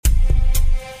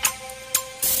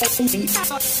Will you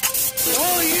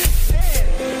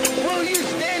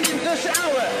stand in this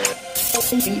hour?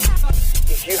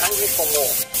 If you're hungry for more.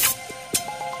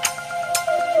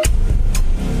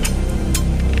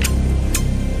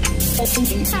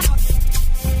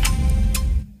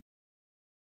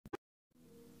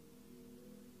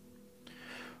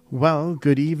 Well,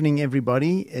 good evening,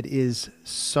 everybody. It is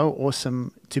so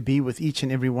awesome to be with each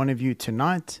and every one of you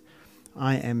tonight.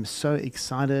 I am so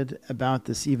excited about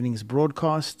this evening's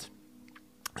broadcast.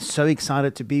 So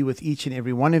excited to be with each and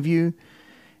every one of you.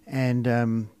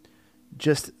 And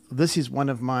this is one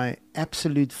of my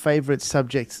absolute favorite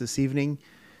subjects this evening.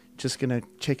 Just going to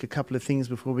check a couple of things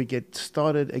before we get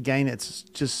started. Again, it's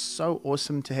just so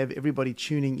awesome to have everybody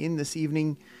tuning in this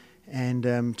evening.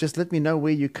 And just let me know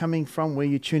where you're coming from, where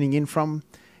you're tuning in from.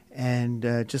 And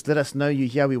just let us know you're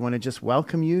here. We want to just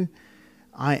welcome you.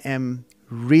 I am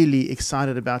really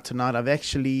excited about tonight. I've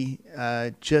actually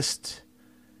just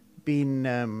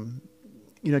been,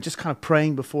 just kind of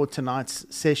praying before tonight's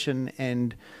session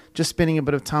and just spending a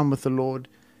bit of time with the Lord.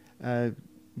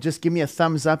 Just give me a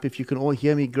thumbs up if you can all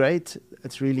hear me great.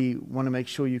 It's really want to make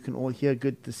sure you can all hear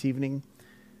good this evening.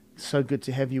 So good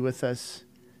to have you with us.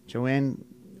 Joanne,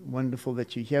 wonderful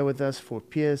that you're here with us. Fort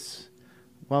Pierce,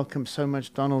 welcome so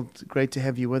much. Donald, great to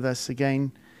have you with us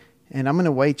again. And I'm going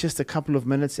to wait just a couple of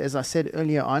minutes. As I said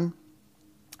earlier on,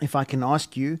 if I can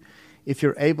ask you, if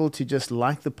you're able to just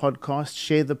like the podcast,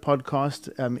 share the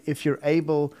podcast. If you're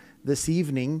able this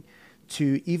evening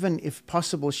to, even if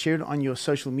possible, share it on your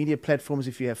social media platforms.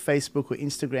 If you have Facebook or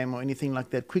Instagram or anything like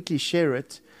that, quickly share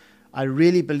it. I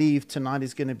really believe tonight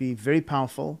is going to be very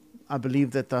powerful. I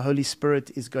believe that the Holy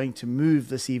Spirit is going to move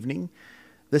this evening.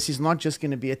 This is not just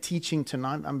going to be a teaching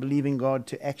tonight. I'm believing God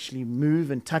to actually move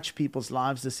and touch people's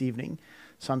lives this evening.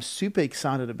 So I'm super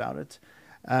excited about it.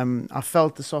 I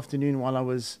felt this afternoon while I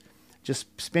was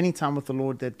just spending time with the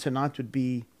Lord that tonight would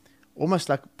be almost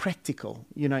like practical,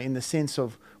 in the sense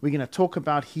of we're going to talk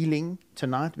about healing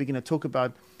tonight. We're going to talk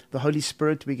about the Holy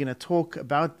Spirit. We're going to talk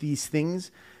about these things.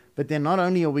 But then not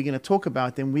only are we going to talk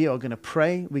about them, we are going to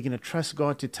pray. We're going to trust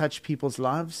God to touch people's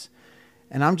lives.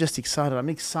 And I'm just excited. I'm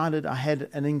excited. I had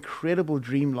an incredible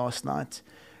dream last night.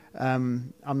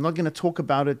 I'm not going to talk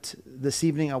about it this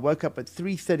evening. I woke up at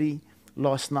 3:30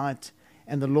 last night,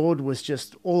 and the Lord was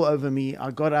just all over me.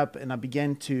 I got up and I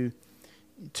began to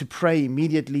pray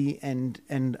immediately. And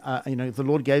the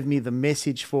Lord gave me the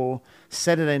message for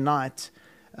Saturday night.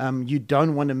 You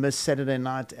don't want to miss Saturday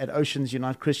night at Oceans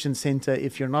Unite Christian Center.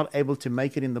 If you're not able to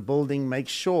make it in the building, make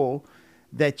sure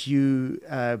that you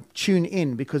tune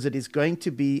in, because it is going to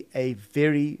be a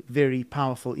very, very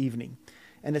powerful evening.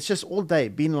 And it's just all day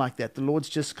been like that. The Lord's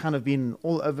just kind of been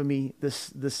all over me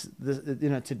this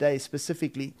today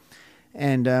specifically.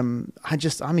 And I'm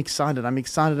excited. I'm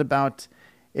excited about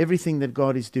everything that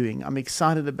God is doing. I'm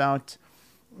excited about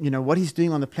what He's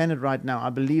doing on the planet right now. I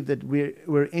believe that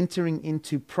we're entering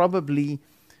into probably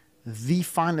the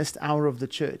finest hour of the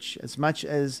church. As much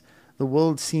as the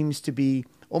world seems to be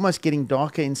almost getting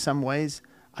darker in some ways,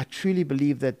 I truly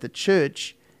believe that the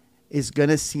church is going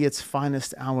to see its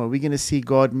finest hour. We're going to see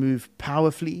God move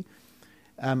powerfully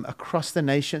across the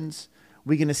nations.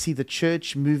 We're going to see the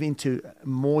church move into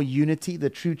more unity. The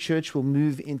true church will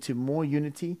move into more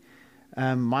unity.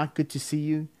 Mike, good to see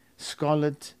you.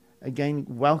 Scarlett, again,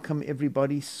 welcome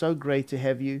everybody. So great to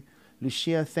have you.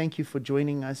 Lucia, thank you for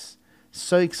joining us.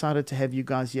 So excited to have you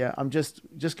guys here. I'm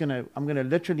gonna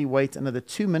literally wait another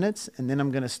 2 minutes and then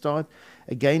I'm gonna start.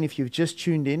 Again, if you've just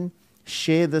tuned in,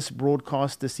 share this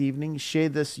broadcast this evening. Share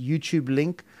this YouTube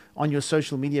link on your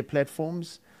social media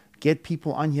platforms. Get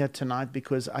people on here tonight,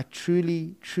 because I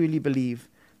truly, truly believe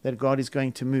that God is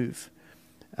going to move.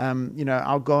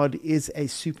 Our God is a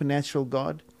supernatural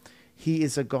God. He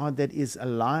is a God that is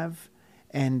alive.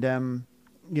 And,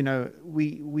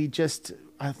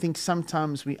 I think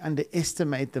sometimes we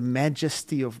underestimate the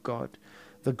majesty of God,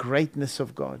 the greatness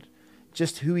of God,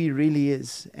 just who He really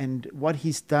is and what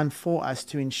He's done for us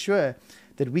to ensure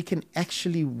that we can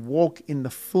actually walk in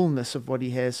the fullness of what He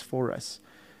has for us.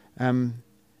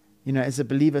 As a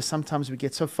believer, sometimes we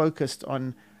get so focused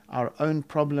on our own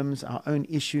problems, our own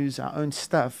issues, our own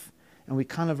stuff, and we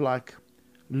kind of like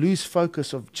lose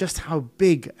focus of just how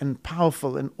big and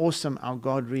powerful and awesome our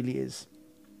God really is.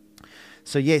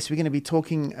 So yes, we're going to be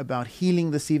talking about healing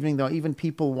this evening. There are even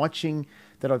people watching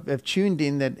that have tuned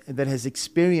in that has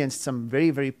experienced some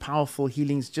very, very powerful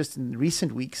healings just in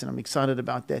recent weeks, and I'm excited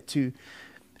about that too.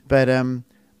 But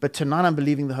tonight I'm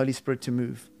believing the Holy Spirit to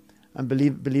move. I'm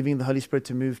believing the Holy Spirit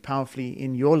to move powerfully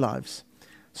in your lives.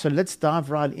 So let's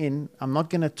dive right in. I'm not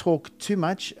going to talk too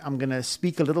much. I'm going to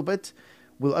speak a little bit.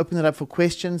 We'll open it up for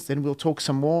questions. Then we'll talk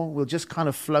some more. We'll just kind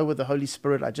of flow with the Holy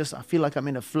Spirit. I feel like I'm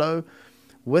in a flow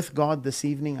with God this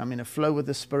evening. I'm in a flow with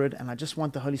the Spirit, and I just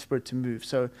want the Holy Spirit to move.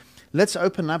 So let's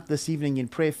open up this evening in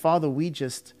prayer. Father, we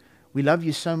love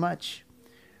you so much.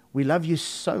 We love you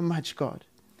so much, God.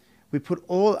 We put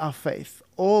all our faith,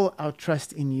 all our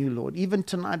trust in you, Lord. Even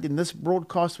tonight in this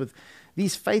broadcast with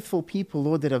these faithful people,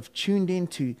 Lord, that have tuned in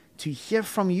to hear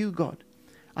from you, God.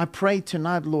 I pray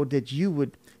tonight, Lord, that you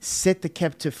would set the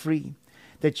captive free,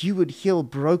 that you would heal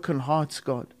broken hearts,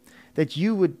 God, that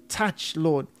you would touch,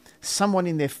 Lord, someone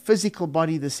in their physical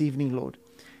body this evening, Lord,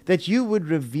 that you would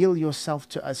reveal yourself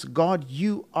to us. God,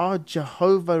 you are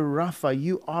Jehovah Rapha.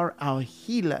 You are our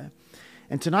healer.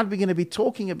 And tonight we're going to be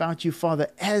talking about you, Father,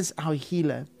 as our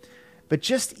healer. But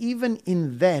just even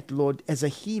in that, Lord, as a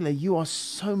healer, you are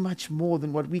so much more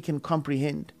than what we can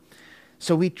comprehend.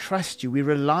 So we trust you. We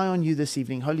rely on you this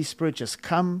evening. Holy Spirit, just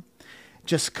come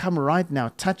right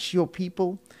now. Touch your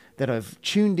people that have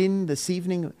tuned in this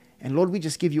evening. And Lord, we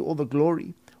just give you all the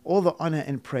glory, all the honor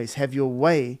and praise. Have your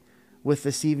way with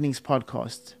this evening's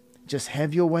podcast. Just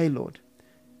have your way, Lord.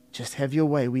 Just have your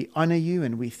way. We honor you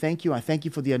and we thank you. I thank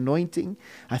you for the anointing.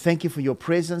 I thank you for your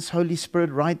presence, Holy Spirit,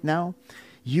 right now.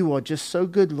 You are just so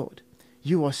good, Lord.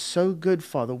 You are so good,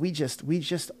 Father. We just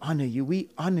honor you. We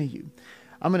honor you.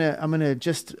 I'm gonna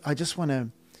just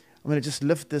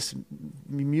lift this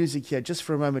music here just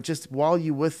for a moment. Just while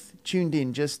you tuned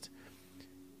in, just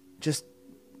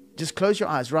close your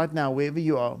eyes right now, wherever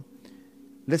you are.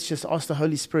 Let's just ask the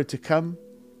Holy Spirit to come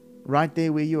right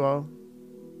there where you are.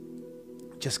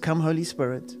 Just come, Holy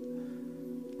Spirit.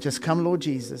 Just come, Lord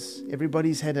Jesus.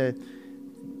 Everybody's had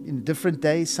in different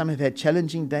days. Some have had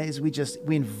challenging days. We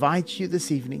invite you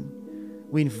this evening.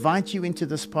 We invite you into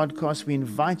this podcast. We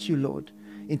invite you, Lord,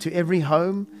 into every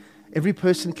home, every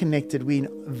person connected. We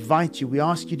invite you. We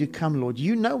ask you to come, Lord.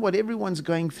 You know what everyone's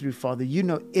going through, Father. You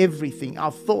know everything,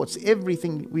 our thoughts,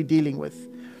 everything we're dealing with.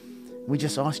 We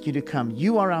just ask you to come.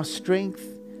 You are our strength.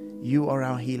 You are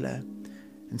our healer.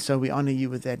 And so we honor you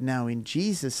with that now. In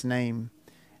Jesus' name,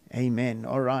 amen.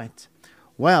 All right.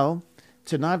 Well,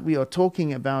 tonight we are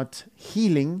talking about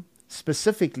healing,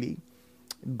 specifically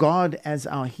God as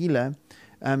our healer.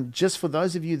 Just for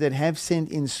those of you that have sent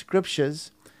in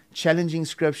scriptures, challenging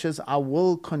scriptures, I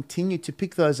will continue to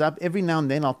pick those up. Every now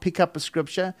and then I'll pick up a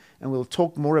scripture and we'll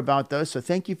talk more about those. So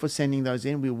thank you for sending those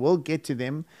in. We will get to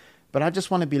them. But I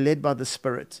just want to be led by the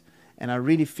Spirit. And I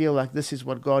really feel like this is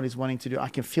what God is wanting to do. I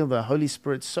can feel the Holy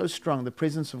Spirit so strong. The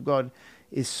presence of God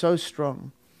is so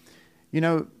strong. You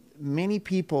know, many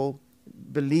people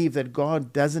believe that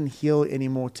God doesn't heal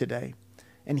anymore today.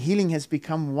 And healing has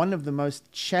become one of the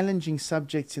most challenging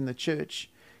subjects in the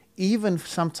church, even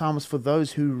sometimes for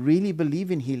those who really believe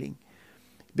in healing.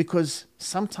 Because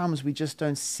sometimes we just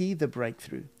don't see the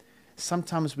breakthrough.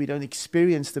 Sometimes we don't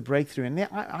experience the breakthrough. And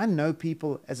I know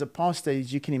people, as a pastor,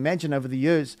 as you can imagine, over the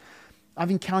years,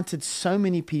 I've encountered so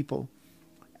many people.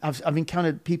 I've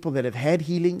encountered people that have had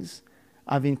healings.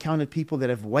 I've encountered people that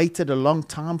have waited a long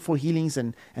time for healings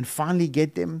and finally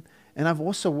get them. And I've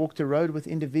also walked a road with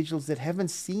individuals that haven't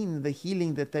seen the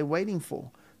healing that they're waiting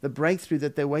for, the breakthrough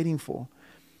that they're waiting for.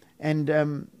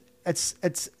 And it's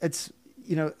as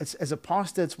a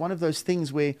pastor, it's one of those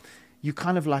things where you're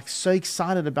kind of like so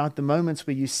excited about the moments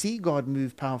where you see God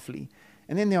move powerfully.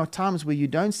 And then there are times where you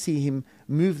don't see him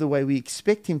move the way we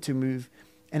expect him to move.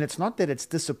 And it's not that it's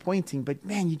disappointing, but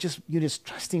man, you're just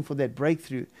trusting for that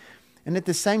breakthrough. And at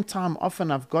the same time,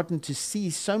 often I've gotten to see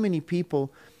so many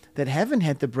people that haven't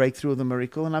had the breakthrough or the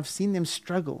miracle, and I've seen them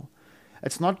struggle.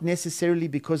 It's not necessarily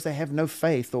because they have no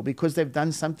faith or because they've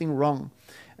done something wrong.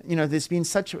 You know, there's been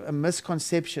such a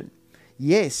misconception.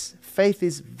 Yes, faith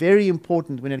is very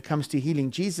important when it comes to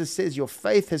healing. Jesus says your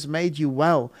faith has made you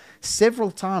well several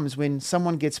times when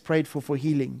someone gets prayed for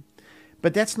healing.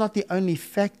 But that's not the only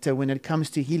factor when it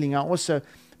comes to healing. I also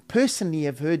personally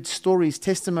have heard stories,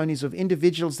 testimonies of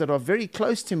individuals that are very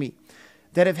close to me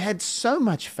that have had so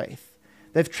much faith.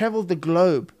 They've traveled the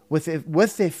globe with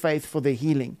their faith for their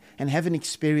healing and haven't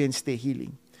experienced their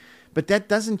healing. But that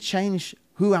doesn't change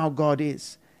who our God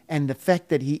is and the fact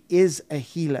that he is a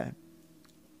healer.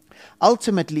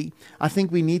 Ultimately, I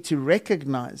think we need to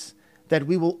recognize that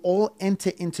we will all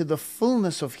enter into the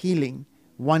fullness of healing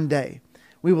one day.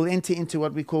 We will enter into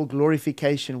what we call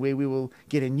glorification, where we will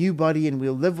get a new body and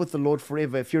we'll live with the Lord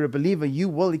forever. If you're a believer, you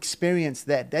will experience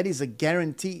that. That is a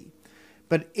guarantee.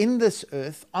 But in this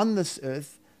earth, on this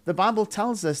earth, the Bible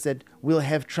tells us that we'll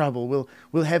have trouble,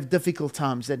 we'll have difficult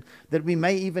times, that we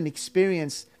may even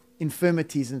experience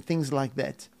infirmities and things like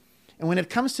that. And when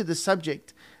it comes to the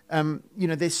subject,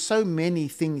 There's so many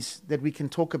things that we can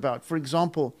talk about. For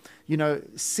example,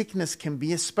 sickness can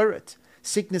be a spirit.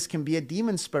 Sickness can be a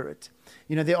demon spirit.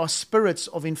 There are spirits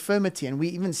of infirmity, and we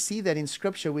even see that in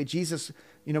Scripture where Jesus,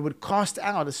 would cast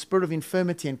out a spirit of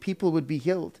infirmity and people would be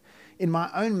healed. In my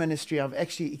own ministry, I've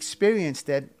actually experienced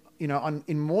that,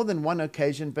 in more than one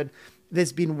occasion, but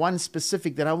there's been one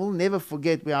specific that I will never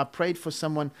forget, where I prayed for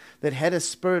someone that had a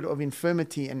spirit of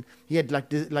infirmity, and he had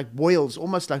like boils,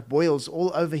 almost like boils all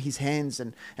over his hands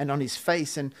and on his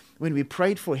face. And when we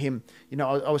prayed for him,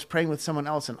 I was praying with someone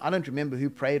else, and I don't remember who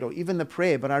prayed or even the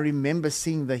prayer, but I remember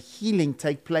seeing the healing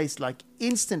take place like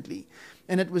instantly.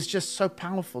 And it was just so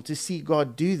powerful to see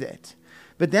God do that.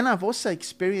 But then I've also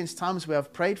experienced times where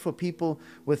I've prayed for people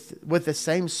with the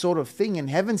same sort of thing and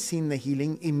haven't seen the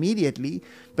healing immediately,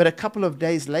 but a couple of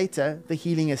days later, the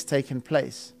healing has taken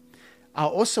place. I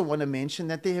also want to mention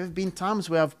that there have been times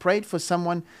where I've prayed for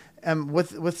someone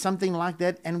with something like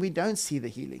that, and we don't see the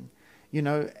healing.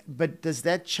 But does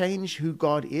that change who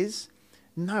God is?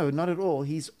 No, not at all.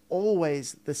 He's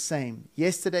always the same,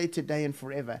 yesterday, today, and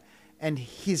forever. And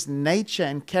his nature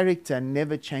and character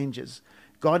never changes.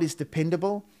 God is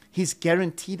dependable. He's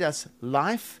guaranteed us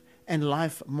life and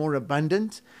life more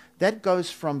abundant. That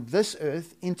goes from this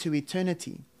earth into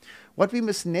eternity. What we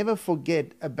must never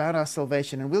forget about our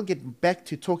salvation, and we'll get back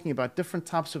to talking about different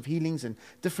types of healings and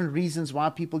different reasons why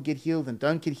people get healed and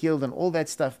don't get healed and all that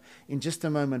stuff in just a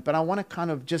moment. But I want to kind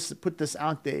of just put this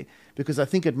out there because I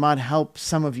think it might help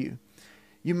some of you.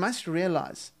 You must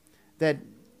realize that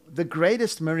the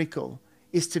greatest miracle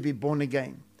is to be born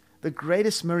again. The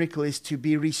greatest miracle is to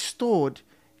be restored,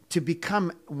 to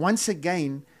become once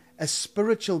again a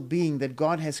spiritual being that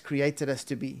God has created us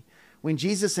to be. When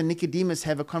Jesus and Nicodemus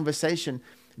have a conversation,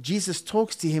 Jesus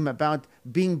talks to him about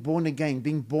being born again,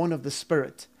 being born of the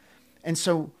Spirit. And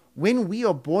so when we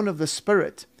are born of the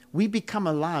Spirit, we become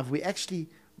alive.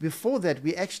 Before that,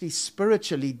 we're actually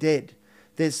spiritually dead.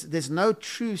 There's no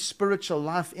true spiritual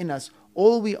life in us.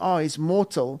 All we are is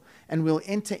mortal, and we'll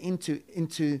enter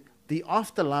into the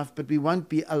afterlife, but we won't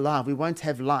be alive. We won't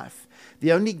have life.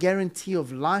 The only guarantee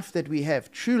of life that we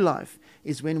have, true life,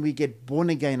 is when we get born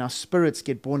again. Our spirits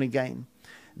get born again.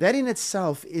 That in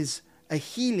itself is a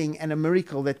healing and a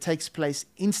miracle that takes place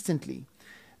instantly.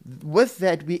 With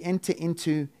that, we enter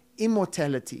into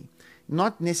immortality.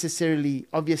 Not necessarily,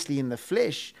 obviously, in the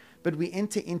flesh, but we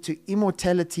enter into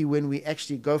immortality when we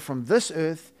actually go from this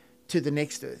earth to the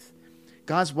next earth.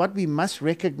 Guys, what we must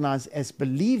recognize as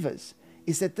believers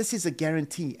is that this is a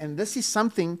guarantee. And this is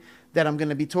something that I'm going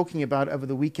to be talking about over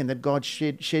the weekend that God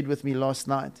shared with me last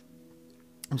night.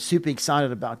 I'm super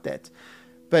excited about that.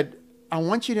 But I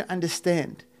want you to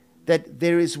understand that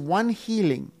there is one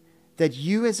healing that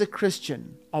you as a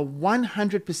Christian are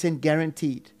 100%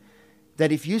 guaranteed.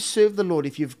 That if you serve the Lord,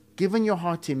 if you've given your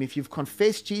heart to Him, if you've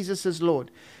confessed Jesus as Lord,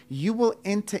 you will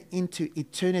enter into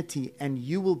eternity and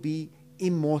you will be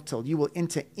immortal. You will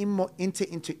enter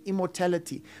into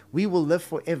immortality. We will live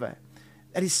forever.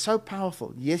 That is so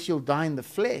powerful. Yes, you'll die in the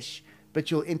flesh, but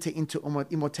you'll enter into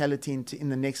immortality in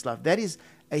the next life. That is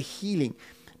a healing.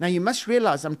 Now you must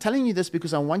realize, I'm telling you this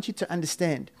because I want you to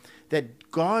understand that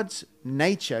God's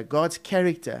nature, God's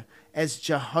character as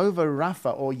Jehovah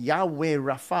Rapha or Yahweh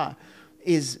Rapha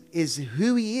is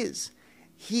who He is.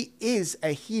 He is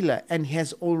a healer and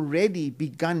has already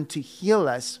begun to heal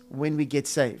us when we get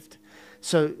saved.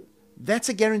 So that's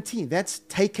a guarantee. That's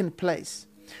taken place.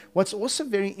 What's also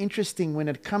very interesting when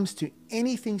it comes to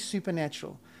anything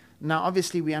supernatural. Now,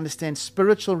 obviously, we understand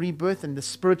spiritual rebirth and the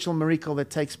spiritual miracle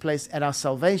that takes place at our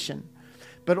salvation.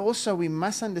 But also, we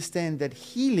must understand that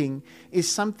healing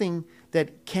is something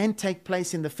that can take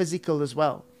place in the physical as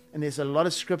well. And there's a lot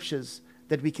of scriptures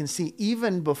that we can see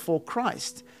even before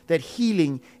Christ, that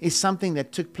healing is something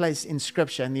that took place in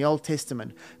Scripture in the Old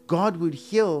Testament. God would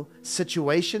heal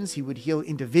situations. He would heal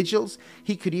individuals.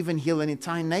 He could even heal an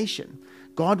entire nation.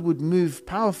 God would move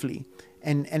powerfully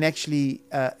and actually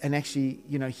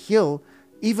heal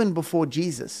even before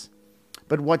Jesus.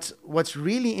 But what's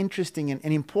really interesting and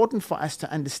important for us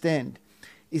to understand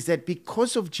is that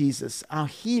because of Jesus, our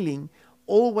healing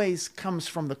always comes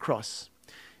from the cross.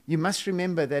 You must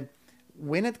remember that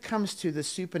when it comes to the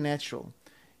supernatural,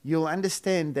 you'll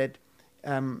understand that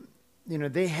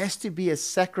there has to be a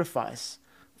sacrifice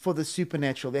for the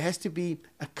supernatural. There has to be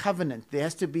a covenant. There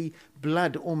has to be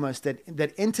blood almost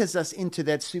that enters us into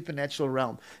that supernatural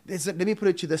realm. Let me put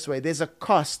it to you this way. There's a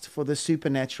cost for the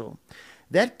supernatural.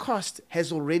 That cost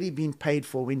has already been paid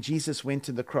for when Jesus went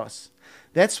to the cross.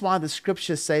 That's why the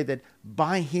scriptures say that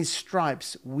by His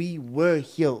stripes we were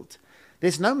healed.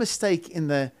 There's no mistake in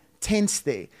the tense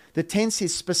there. The tense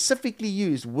is specifically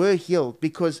used, were healed,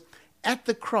 because At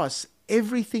the cross,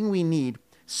 everything we need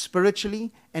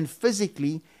spiritually and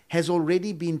physically has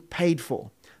already been paid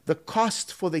for. The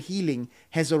cost for the healing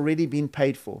has already been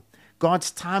paid for.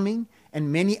 God's timing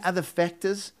and many other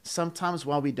factors, sometimes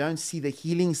while we don't see the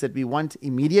healings that we want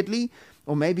immediately,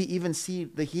 or maybe even see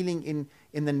the healing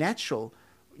in the natural,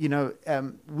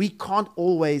 we can't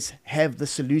always have the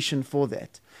solution for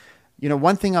that.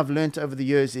 One thing I've learned over the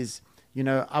years is,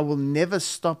 I will never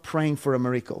stop praying for a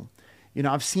miracle.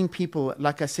 I've seen people,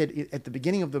 like I said at the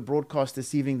beginning of the broadcast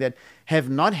this evening, that have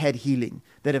not had healing,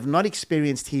 that have not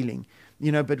experienced healing,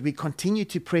 but we continue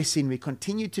to press in, we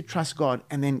continue to trust God,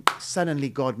 and then suddenly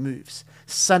God moves.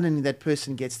 Suddenly that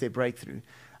person gets their breakthrough.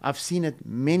 I've seen it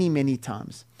many, many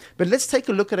times. But let's take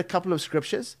a look at a couple of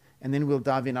scriptures, and then we'll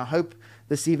dive in. I hope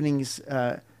this evening's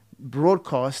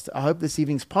podcast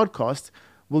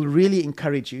will really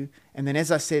encourage you. And then,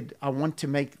 as I said, I want to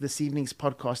make this evening's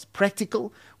podcast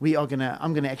practical. I'm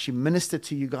gonna actually minister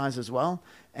to you guys as well.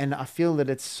 And I feel that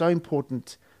it's so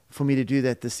important for me to do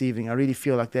that this evening. I really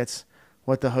feel like that's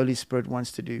what the Holy Spirit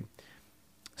wants to do.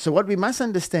 So what we must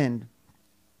understand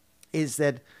is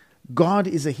that God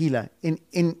is a healer.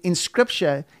 In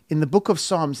Scripture, in the book of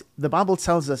Psalms, the Bible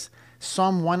tells us,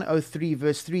 Psalm 103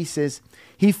 verse 3 says,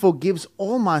 He forgives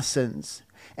all my sins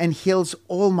and heals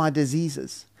all my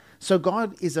diseases. So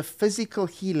God is a physical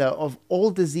healer of all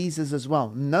diseases as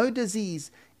well. No disease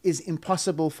is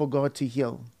impossible for God to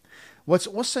heal. What's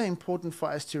also important for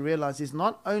us to realize is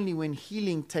not only when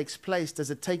healing takes place,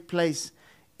 does it take place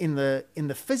in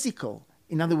the physical,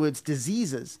 in other words,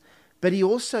 diseases, but He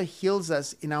also heals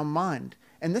us in our mind.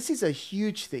 And this is a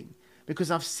huge thing, because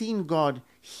I've seen God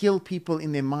heal people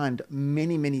in their mind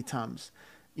many, many times.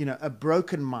 A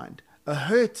broken mind, a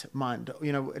hurt mind,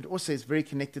 it also is very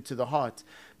connected to the heart.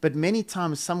 But many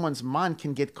times someone's mind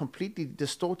can get completely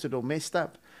distorted or messed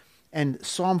up. And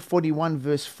Psalm 41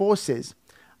 verse 4 says,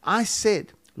 I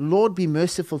said, Lord, be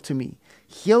merciful to me.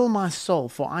 Heal my soul,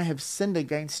 for I have sinned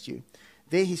against you.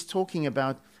 There he's talking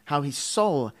about how his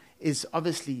soul is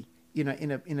obviously, in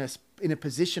a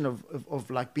position of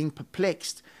like being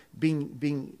perplexed,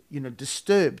 being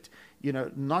disturbed,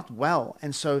 not well.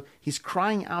 And so he's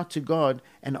crying out to God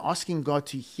and asking God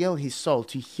to heal his soul,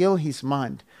 to heal his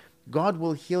mind. God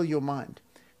will heal your mind.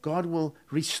 God will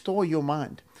restore your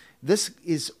mind. This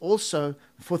is also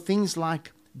for things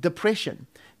like depression.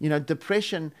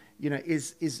 Depression,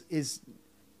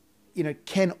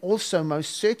 can also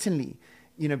most certainly,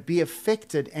 be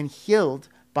affected and healed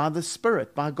by the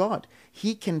Spirit, by God.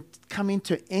 He can come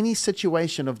into any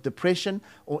situation of depression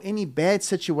or any bad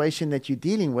situation that you're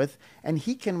dealing with, and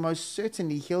He can most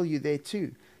certainly heal you there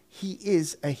too. He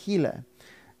is a healer.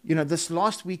 This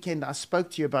last weekend I spoke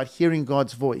to you about hearing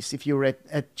God's voice, if you were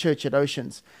at church at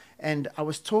Oceans, and I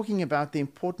was talking about the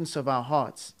importance of our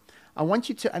hearts. I want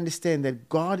you to understand that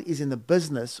God is in the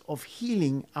business of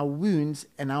healing our wounds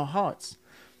and our hearts.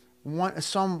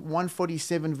 Psalm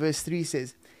 147 verse 3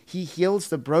 says, He heals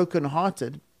the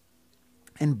brokenhearted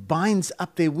and binds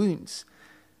up their wounds.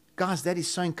 Guys, that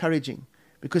is so encouraging,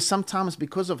 because sometimes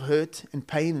because of hurt and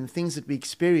pain and things that we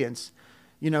experience,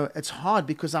 it's hard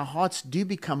because our hearts do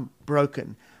become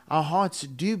broken. Our hearts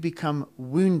do become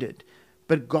wounded.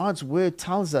 But God's word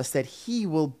tells us that He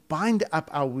will bind up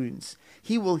our wounds.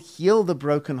 He will heal the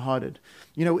brokenhearted.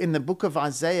 In the book of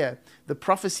Isaiah, the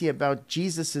prophecy about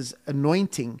Jesus'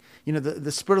 anointing,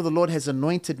 the Spirit of the Lord has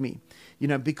anointed me,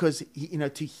 because,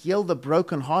 to heal the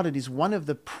brokenhearted is one of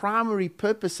the primary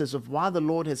purposes of why the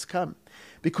Lord has come.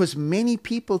 Because many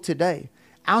people today,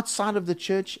 outside of the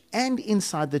church and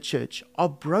inside the church, are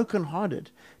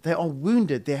brokenhearted. They are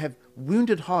wounded. They have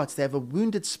wounded hearts. They have a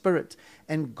wounded spirit.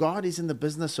 And God is in the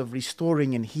business of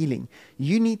restoring and healing.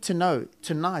 You need to know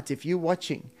tonight, if you're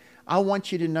watching, I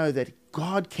want you to know that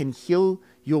God can heal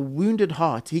your wounded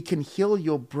heart. He can heal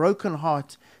your broken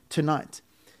heart tonight.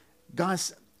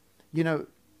 Guys,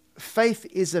 faith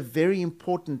is a very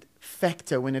important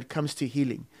factor when it comes to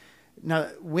healing. Now,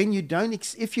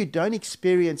 if you don't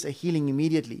experience a healing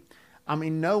immediately, I'm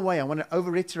in no way, I want to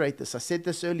over-reiterate this. I said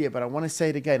this earlier, but I want to say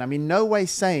it again. I'm in no way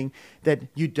saying that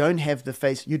you don't have the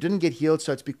faith. You didn't get healed,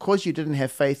 so it's because you didn't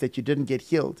have faith that you didn't get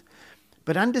healed.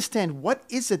 But understand, what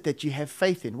is it that you have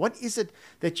faith in? What is it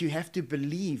that you have to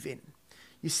believe in?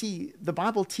 You see, the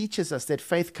Bible teaches us that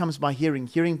faith comes by hearing,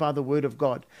 hearing by the word of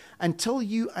God. Until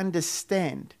you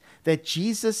understand that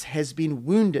Jesus has been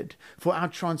wounded for our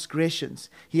transgressions,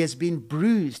 He has been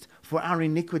bruised for our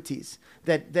iniquities,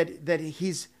 that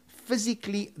His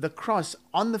physically the cross,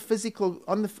 on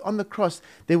the cross,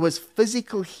 there was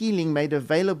physical healing made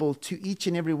available to each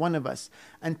and every one of us.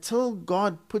 Until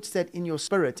God puts that in your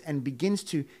spirit and begins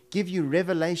to give you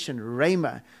revelation,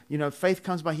 rhema, faith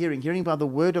comes by hearing, hearing by the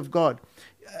word of God.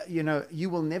 You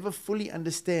will never fully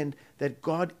understand that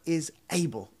God is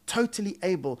able, totally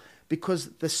able,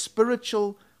 because the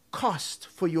spiritual cost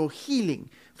for your healing,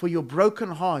 for your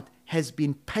broken heart, has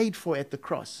been paid for at the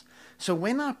cross. So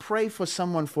when I pray for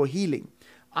someone for healing,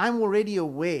 I'm already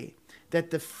aware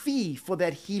that the fee for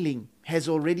that healing has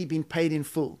already been paid in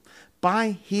full.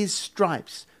 By his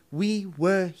stripes, we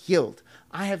were healed.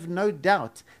 I have no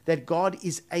doubt that God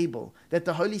is able, that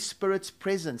the Holy Spirit's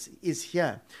presence is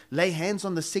here. Lay hands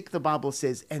on the sick, the Bible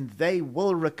says, and they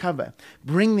will recover.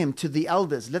 Bring them to the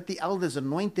elders. Let the elders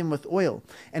anoint them with oil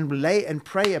and lay and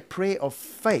pray a prayer of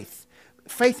faith.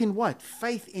 Faith in what?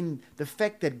 Faith in the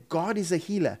fact that God is a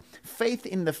healer. Faith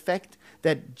in the fact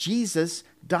that Jesus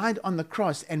died on the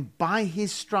cross, and by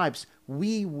his stripes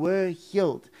we were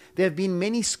healed. There have been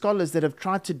many scholars that have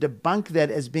tried to debunk that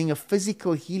as being a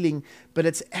physical healing, but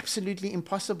it's absolutely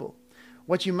impossible.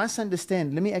 What you must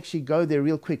understand, let me actually go there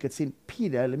real quick. It's in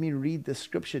Peter. Let me read the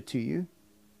scripture to you.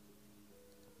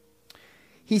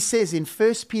 He says in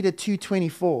 1 Peter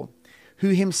 2:24, who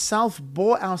himself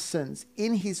bore our sins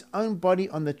in his own body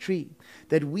on the tree,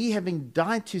 that we, having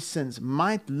died to sins,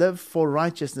 might live for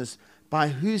righteousness, by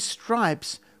whose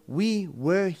stripes we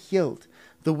were healed.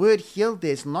 The word healed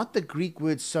there is not the Greek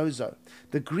word sozo.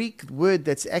 The Greek word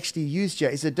that's actually used here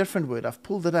is a different word. I've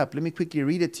pulled it up. Let me quickly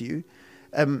read it to you.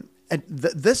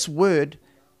 This word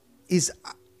is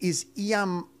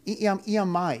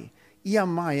iamai,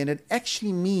 and it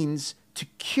actually means to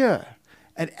cure.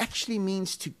 It actually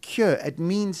means to cure. It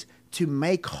means to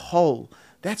make whole.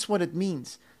 That's what it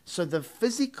means. So the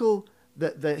physical,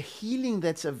 the healing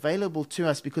that's available to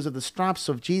us because of the stripes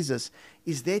of Jesus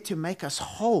is there to make us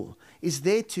whole, is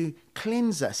there to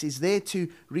cleanse us, is there to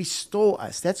restore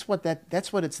us. That's what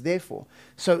it's there for.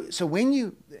 So when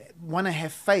you want to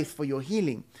have faith for your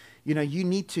healing, you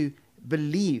need to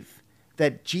believe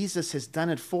that Jesus has done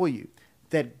it for you,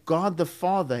 that God the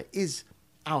Father is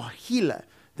our healer,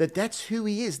 that's who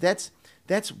he is. That's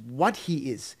what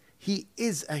he is. He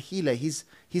is a healer. He's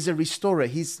a restorer.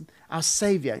 He's our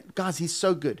savior. Guys, he's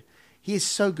so good. He is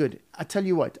so good. I tell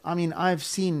you what, I've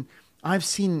seen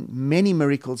many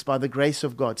miracles by the grace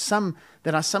of God. Some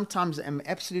that I sometimes am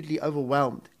absolutely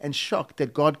overwhelmed and shocked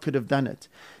that God could have done it.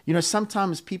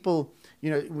 Sometimes people,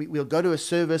 we'll go to a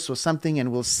service or something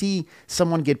and we'll see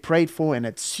someone get prayed for and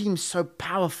it seems so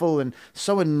powerful and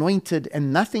so anointed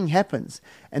and nothing happens.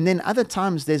 And then other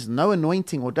times there's no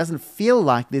anointing or doesn't feel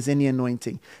like there's any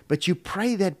anointing. But you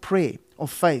pray that prayer of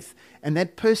faith and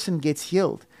that person gets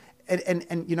healed. And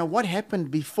what happened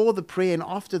before the prayer and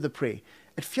after the prayer?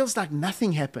 It feels like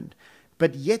nothing happened.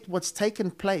 But yet what's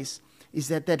taken place is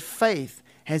that faith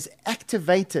has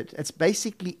activated, it's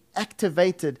basically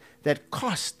activated that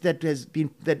cost that has been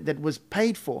that was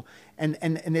paid for, and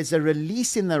there's a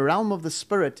release in the realm of the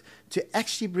Spirit to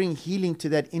actually bring healing to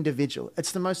that individual.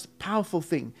 It's the most powerful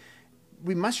thing.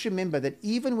 We must remember that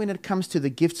even when it comes to the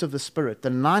gifts of the Spirit, the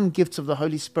 9 gifts of the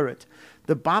Holy Spirit,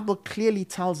 the Bible clearly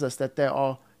tells us that they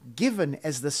are given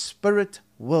as the Spirit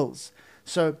wills.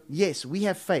 So yes, we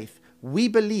have faith. We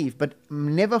believe, but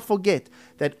never forget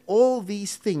that all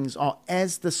these things are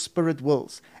as the Spirit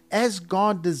wills, as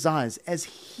God desires, as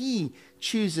he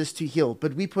chooses to heal.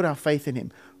 But we put our faith in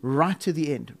him right to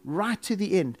the end, right to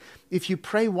the end. If you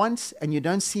pray once and you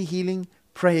don't see healing,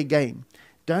 pray again.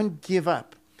 Don't give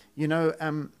up.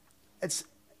 It's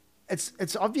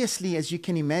obviously, as you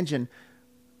can imagine,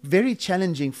 very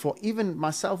challenging for even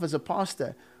myself as a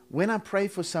pastor when I pray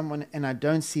for someone and I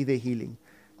don't see their healing.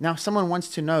 Now, someone wants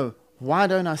to know, why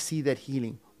don't I see that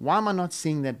healing? Why am I not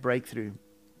seeing that breakthrough?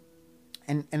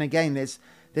 And again, there's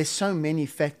so many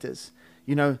factors.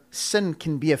 Sin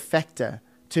can be a factor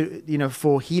to,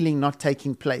 for healing not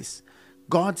taking place.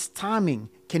 God's timing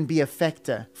can be a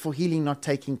factor for healing not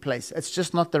taking place. It's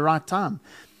just not the right time.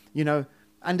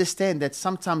 Understand that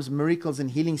sometimes miracles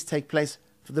and healings take place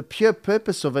for the pure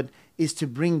purpose of it is to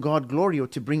bring God glory or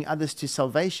to bring others to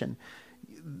salvation.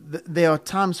 There are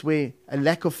times where a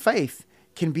lack of faith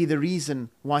can be the reason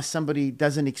why somebody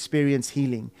doesn't experience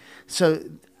healing. So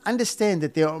understand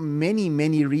that there are many,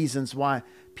 many reasons why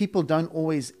people don't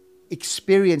always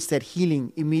experience that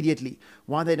healing immediately,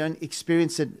 why they don't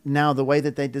experience it now the way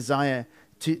that they desire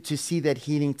to see that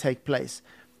healing take place.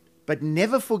 But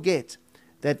never forget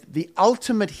that the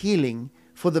ultimate healing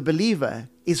for the believer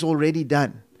is already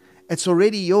done. It's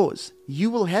already yours. You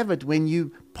will have it when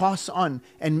you pass on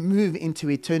and move into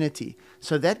eternity.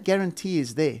 So that guarantee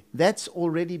is there. That's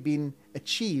already been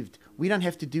achieved. We don't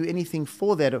have to do anything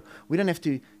for that. We don't have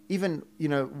to even,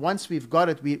 once we've got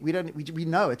it, we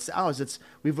know it's ours.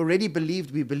 We've already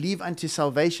believed. We believe unto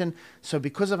salvation. So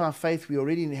because of our faith, we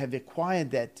already have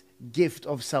acquired that gift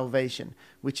of salvation,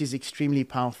 which is extremely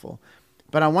powerful.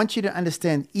 But I want you to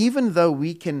understand, even though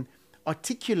we can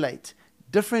articulate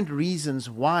different reasons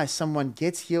why someone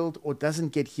gets healed or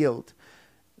doesn't get healed,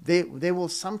 there will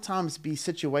sometimes be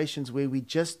situations where we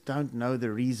just don't know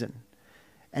the reason.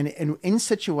 And in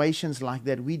situations like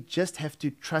that, we just have to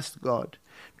trust God.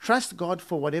 Trust God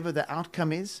for whatever the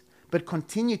outcome is, but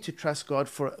continue to trust God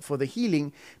for the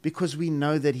healing, because we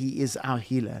know that He is our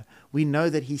healer. We know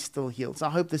that He still heals. I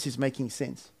hope this is making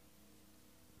sense.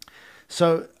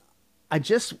 So I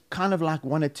just kind of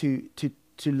wanted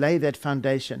to lay that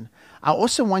foundation. I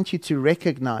also want you to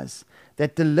recognize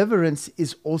that deliverance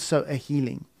is also a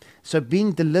healing. So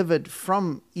being delivered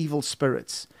from evil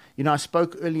spirits. I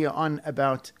spoke earlier on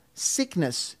about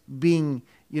sickness being,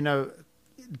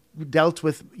 dealt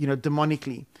with,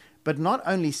 demonically. But not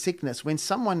only sickness. When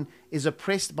someone is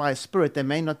oppressed by a spirit, they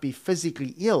may not be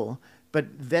physically ill, but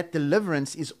that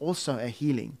deliverance is also a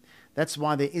healing. That's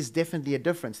why there is definitely a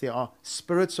difference. There are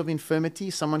spirits of infirmity.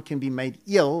 Someone can be made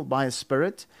ill by a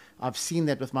spirit. I've seen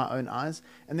that with my own eyes.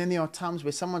 And then there are times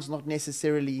where someone's not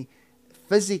necessarily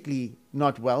physically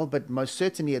not well, but most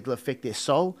certainly it'll affect their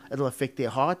soul, it'll affect their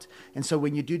heart. And so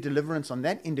when you do deliverance on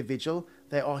that individual,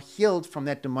 they are healed from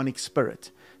that demonic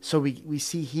spirit. So we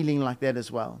see healing like that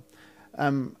as well.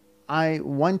 I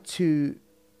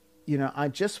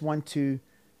just want to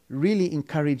really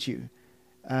encourage you.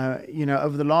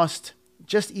 Over the last,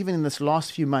 just even in this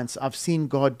last few months, I've seen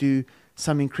God do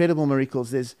some incredible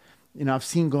miracles. I've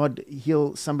seen God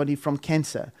heal somebody from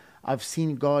cancer. I've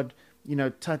seen God,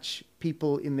 touch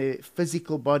people in their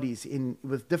physical bodies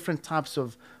with different types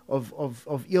of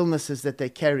illnesses that they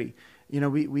carry.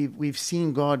 We've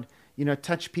seen God,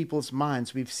 touch people's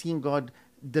minds. We've seen God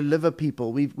deliver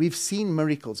people. We've seen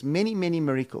miracles, many, many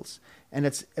miracles. And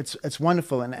it's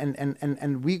wonderful.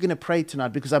 And we're going to pray tonight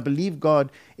because I believe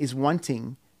God is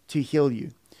wanting to heal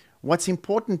you. What's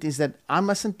important is that I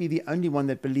mustn't be the only one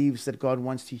that believes that God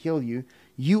wants to heal you.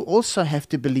 You also have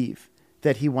to believe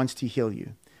that He wants to heal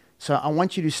you. So I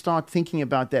want you to start thinking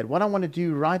about that. What I want to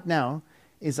do right now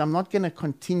is I'm not going to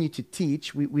continue to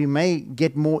teach. We may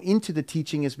get more into the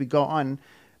teaching as we go on,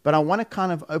 but I want to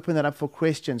kind of open that up for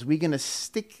questions. We're going to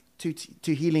stick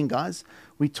to healing, guys.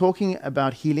 We're talking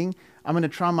about healing. I'm going to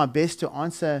try my best to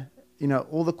answer,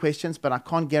 all the questions, but I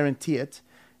can't guarantee it.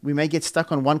 We may get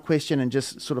stuck on one question and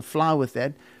just sort of fly with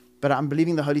that, but I'm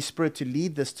believing the Holy Spirit to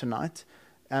lead this tonight,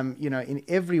 in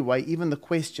every way, even the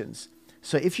questions.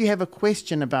 So if you have a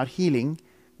question about healing,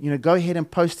 go ahead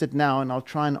and post it now and I'll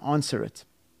try and answer it.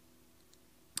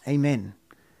 Amen.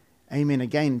 Amen.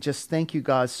 Again, just thank you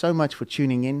guys so much for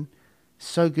tuning in.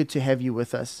 So good to have you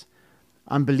with us.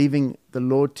 I'm believing the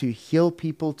Lord to heal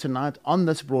people tonight on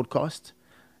this broadcast.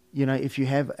 If you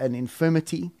have an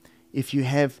infirmity, if you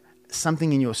have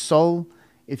something in your soul,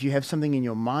 if you have something in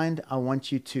your mind, I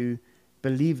want you to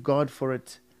believe God for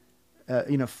it,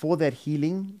 for that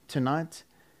healing tonight.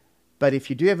 But if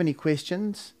you do have any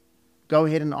questions, go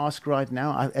ahead and ask right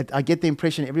now. I get the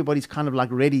impression everybody's kind of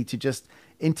ready to just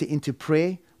enter into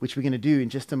prayer, which we're going to do in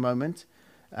just a moment.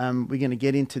 We're going to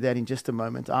get into that in just a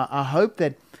moment. I hope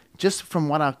that just from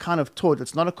what I kind of taught,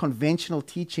 it's not a conventional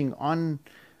teaching on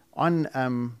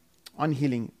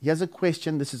healing. Here's a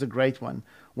question. This is a great one.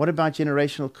 What about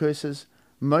generational curses?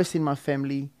 Most in my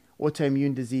family,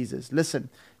 autoimmune diseases. Listen,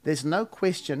 there's no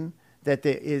question that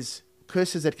there is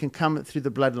curses that can come through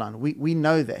the bloodline. We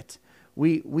know that.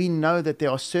 We know that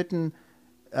there are scriptures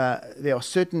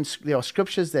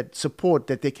that support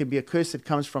that there can be a curse that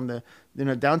comes from the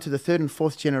down to the third and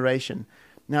fourth generation.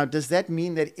 Now, does that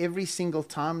mean that every single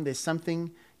time there's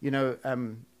something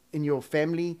in your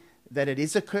family that it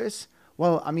is a curse?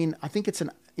 Well, I mean, I think it's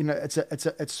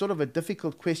sort of a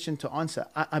difficult question to answer.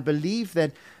 I believe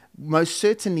that most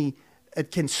certainly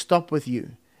it can stop with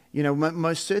you.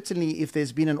 Most certainly, if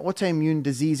there's been an autoimmune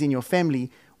disease in your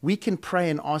family, we can pray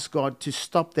and ask God to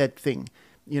stop that thing.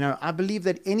 I believe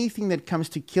that anything that comes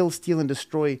to kill, steal, and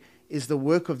destroy is the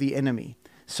work of the enemy.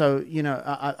 So,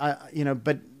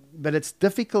 but it's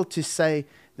difficult to say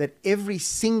that every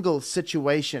single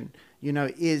situation,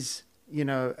 is,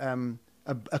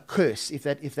 a curse, if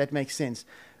that makes sense.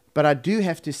 But I do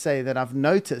have to say that I've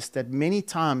noticed that many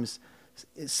times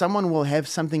someone will have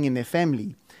something in their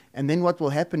family, and then what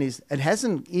will happen is it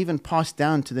hasn't even passed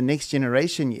down to the next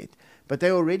generation yet, but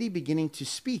they're already beginning to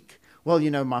speak well,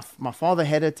 my father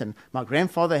had it and my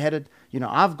grandfather had it,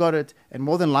 I've got it, and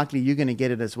more than likely you're going to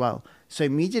get it as well. So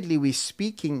immediately we're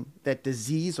speaking that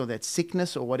disease or that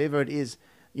sickness or whatever it is,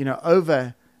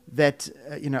 over that,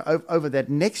 over that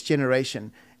next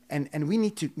generation. And we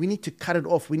need to cut it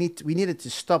off. We need it to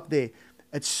stop there.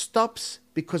 It stops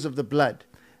because of the blood.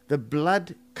 The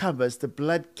blood covers, the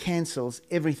blood cancels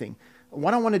everything.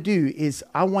 What I want to do is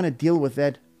I want to deal with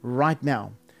that right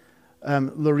now.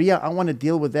 Loria, I want to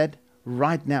deal with that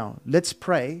right now. Let's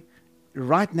pray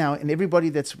right now. And everybody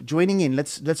that's joining in,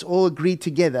 let's all agree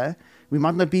together. We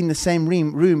might not be in the same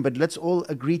room, but let's all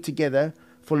agree together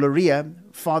for Loria.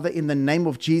 Father, in the name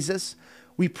of Jesus,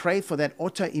 we pray for that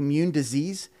autoimmune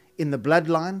disease in the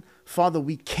bloodline. Father,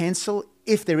 we cancel,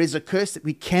 if there is a curse,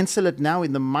 we cancel it now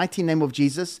in the mighty name of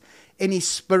Jesus. Any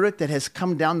spirit that has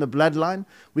come down the bloodline,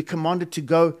 we command it to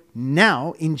go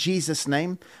now in Jesus'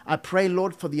 name. I pray,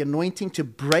 Lord, for the anointing to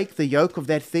break the yoke of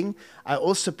that thing. I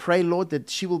also pray, Lord, that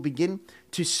she will begin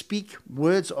to speak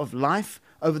words of life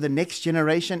over the next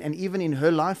generation. And even in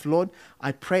her life, Lord,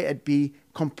 I pray it be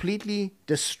completely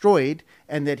destroyed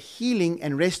and that healing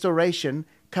and restoration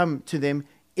come to them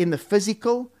in the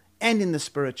physical and in the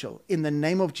spiritual, in the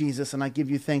name of Jesus. And I give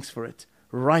you thanks for it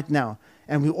right now.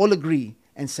 And we all agree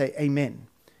and say amen.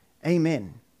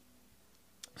 Amen.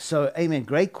 So, amen.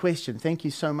 Great question. Thank you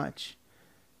so much.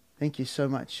 Thank you so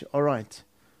much. All right.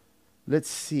 Let's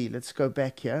see. Let's go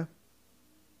back here.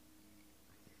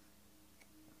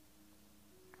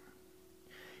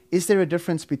 Is there a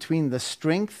difference between the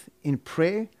strength in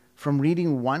prayer from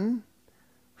reading one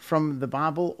from the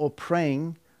Bible or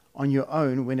praying on your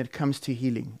own when it comes to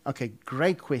healing? Okay,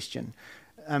 great question.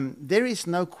 There is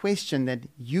no question that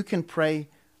you can pray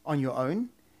on your own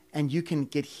and you can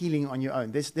get healing on your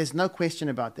own. There's no question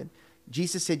about that.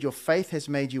 Jesus said your faith has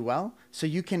made you well, so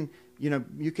you can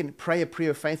pray a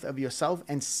prayer of faith over yourself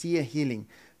and see a healing.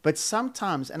 But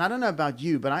sometimes, and I don't know about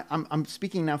you, but I'm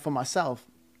speaking now for myself,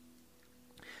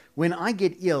 when I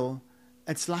get ill,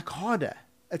 it's like harder.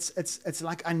 It's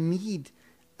like I need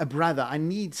a brother. I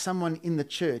need someone in the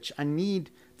church. I need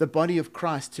the body of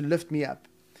Christ to lift me up.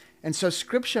 And so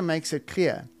Scripture makes it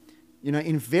clear,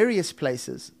 in various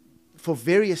places, for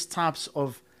various types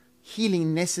of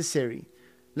healing necessary.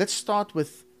 Let's start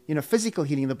with, physical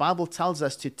healing. The Bible tells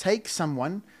us to take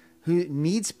someone who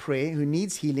needs prayer, who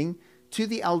needs healing, to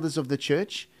the elders of the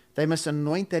church. They must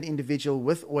anoint that individual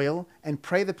with oil and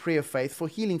pray the prayer of faith for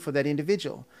healing for that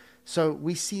individual. So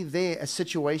we see there a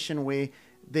situation where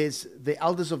there's the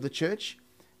elders of the church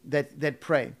that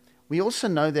pray. We also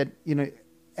know that,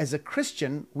 as a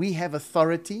Christian, we have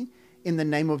authority in the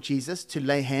name of Jesus to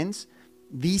lay hands.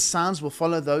 These signs will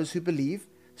follow those who believe.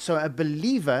 So a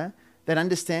believer that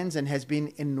understands and has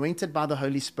been anointed by the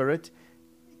Holy Spirit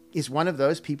is one of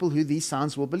those people who these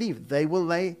signs will believe. They will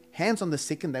lay hands on the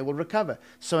sick and they will recover.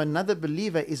 So another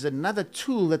believer is another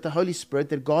tool that the Holy Spirit,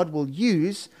 that God will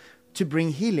use to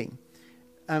bring healing.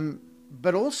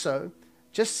 But also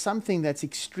just something that's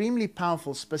extremely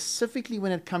powerful, specifically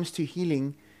when it comes to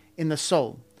healing in the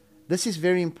soul. This is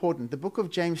very important. The book of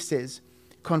James says,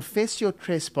 confess your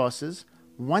trespasses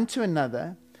one to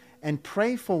another and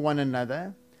pray for one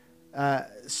another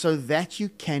so that you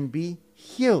can be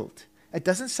healed. It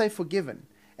doesn't say forgiven.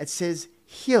 It says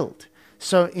healed.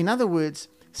 So in other words,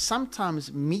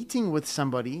 sometimes meeting with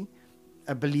somebody,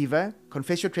 a believer,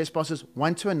 confess your trespasses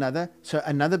one to another. So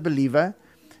another believer,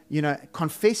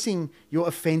 confessing your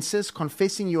offenses,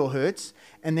 confessing your hurts,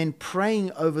 and then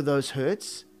praying over those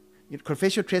hurts. You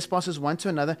confess your trespasses one to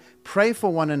another, pray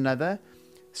for one another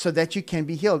so that you can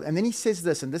be healed. And then he says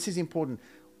this, and this is important.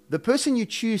 The person you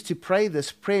choose to pray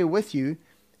this prayer with you,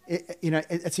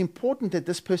 it's important that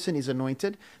this person is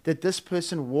anointed, that this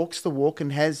person walks the walk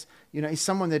and has, is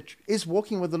someone that is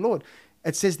walking with the Lord.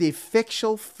 It says the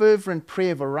effectual, fervent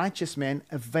prayer of a righteous man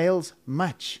avails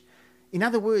much. In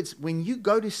other words, when you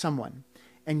go to someone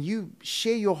and you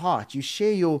share your heart, you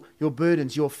share your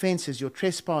burdens, your offenses, your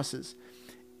trespasses,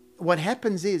 what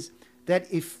happens is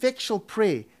that effectual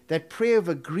prayer, that prayer of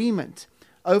agreement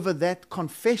over that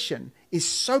confession is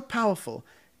so powerful.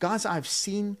 Guys, I've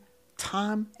seen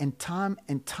time and time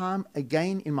and time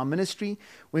again in my ministry,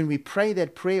 when we pray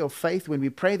that prayer of faith, when we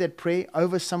pray that prayer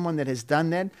over someone that has done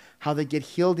that, how they get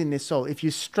healed in their soul. If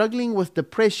you're struggling with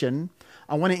depression,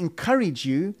 I want to encourage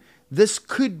you. This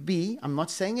could be, I'm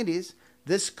not saying it is,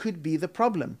 this could be the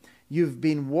problem. You've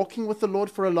been walking with the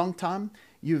Lord for a long time.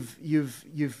 You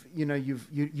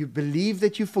believe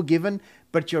that you're forgiven,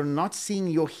 but you're not seeing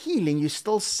your healing. You're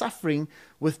still suffering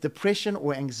with depression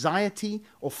or anxiety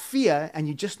or fear, and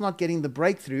you're just not getting the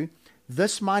breakthrough.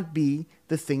 This might be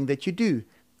the thing that you do.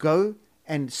 Go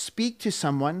and speak to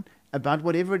someone about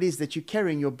whatever it is that you're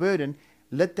carrying, your burden,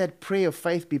 let that prayer of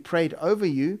faith be prayed over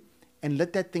you and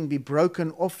let that thing be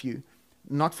broken off you.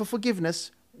 Not for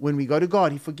forgiveness. When we go to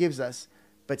God, He forgives us.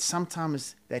 But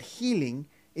sometimes that healing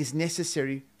is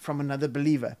necessary from another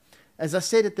believer. As I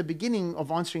said at the beginning of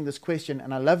answering this question,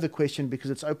 and I love the question because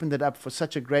it's opened it up for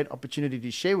such a great opportunity to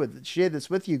share this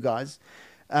with you guys.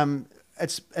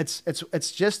 It's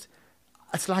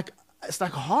like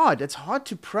hard. It's hard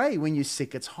to pray when you're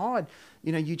sick. It's hard.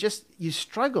 You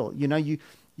struggle. You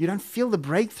don't feel the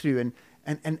breakthrough.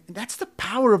 And that's the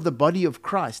power of the body of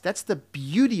Christ. That's the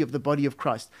beauty of the body of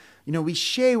Christ. We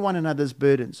share one another's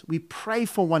burdens. We pray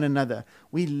for one another.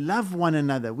 We love one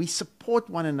another. We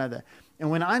support one another. And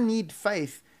when I need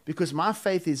faith, because my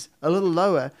faith is a little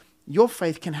lower, your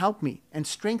faith can help me and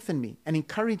strengthen me and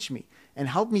encourage me and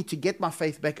help me to get my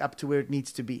faith back up to where it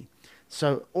needs to be.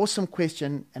 So awesome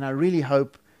question, and I really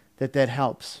hope that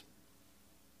helps.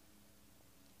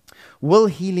 Will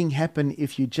healing happen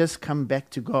if you just come back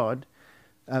to God?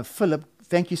 Philip,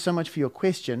 thank you so much for your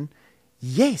question.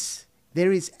 Yes,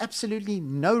 there is absolutely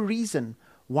no reason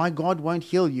why God won't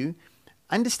heal you.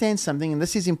 Understand something, and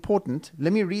this is important.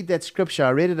 Let me read that scripture.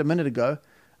 I read it a minute ago.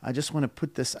 I just want to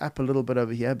put this up a little bit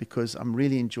over here because I'm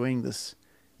really enjoying this.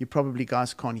 You probably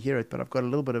guys can't hear it, but I've got a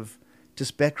little bit of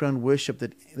just background worship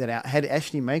that I had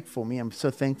Ashley make for me. I'm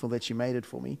so thankful that she made it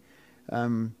for me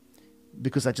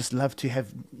because I just love to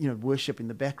have worship in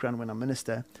the background when I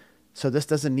minister. So this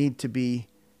doesn't need to be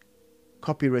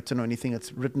copywritten or anything.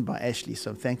 It's written by Ashley,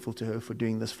 so I'm thankful to her for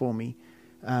doing this for me.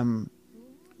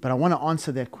 But I want to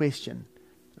answer that question.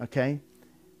 Okay,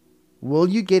 will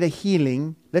you get a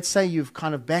healing? Let's say you've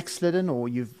kind of backslidden, or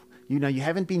you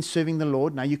haven't been serving the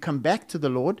Lord. Now you come back to the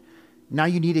Lord. Now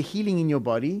you need a healing in your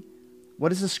body. What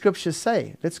does the scripture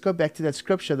say? Let's go back to that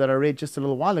scripture that I read just a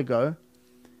little while ago.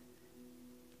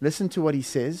 Listen to what he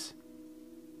says.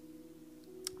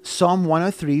 Psalm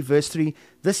 103, verse 3.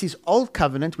 This is old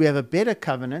covenant. We have a better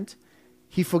covenant.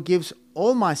 He forgives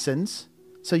all my sins.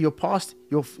 So your past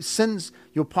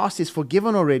is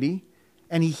forgiven already.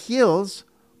 And He heals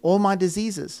all my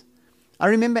diseases. I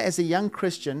remember as a young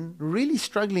Christian really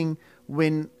struggling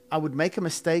when I would make a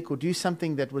mistake or do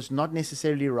something that was not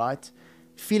necessarily right,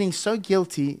 feeling so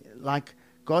guilty, like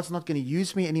God's not going to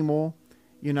use me anymore,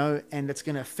 and it's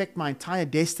going to affect my entire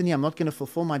destiny. I'm not going to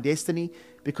fulfill my destiny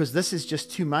because this is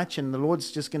just too much, and the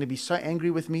Lord's just going to be so angry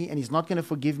with me, and He's not going to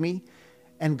forgive me.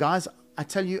 And guys, I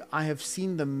tell you, I have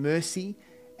seen the mercy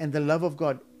and the love of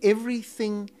God.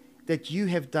 Everything that you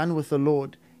have done with the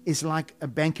Lord is like a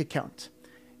bank account.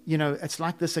 It's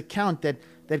like this account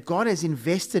that God has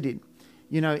invested in.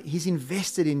 He's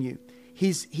invested in you.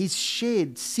 He's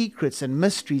shared secrets and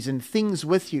mysteries and things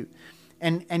with you.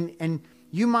 And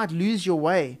you might lose your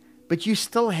way, but you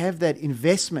still have that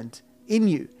investment in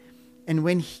you. And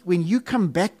when you come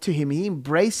back to Him, He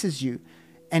embraces you.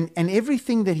 And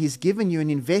everything that He's given you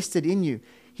and invested in you,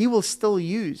 He will still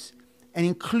use. And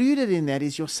included in that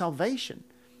is your salvation.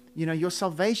 Your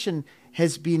salvation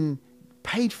has been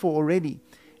paid for already.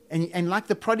 And like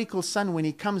the prodigal son, when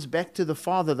he comes back to the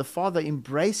Father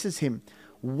embraces him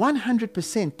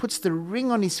 100%, puts the ring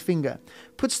on his finger,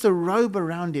 puts the robe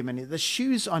around him and the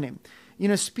shoes on him.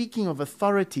 Speaking of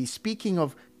authority, speaking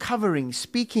of covering,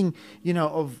 speaking,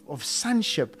 of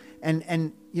sonship.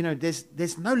 And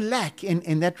there's no lack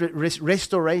in that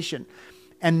restoration.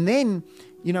 And then,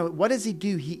 what does He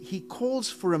do? He calls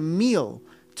for a meal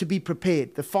to be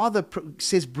prepared. The Father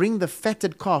says, bring the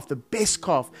fatted calf, the best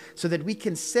calf, so that we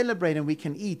can celebrate and we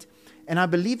can eat. And I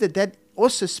believe that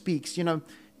also speaks,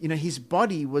 His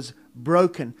body was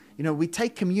broken. We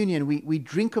take communion, we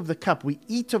drink of the cup, we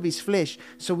eat of His flesh,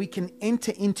 so we can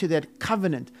enter into that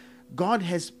covenant. God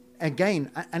has,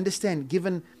 again, I understand,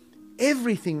 given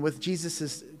everything with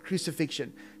Jesus'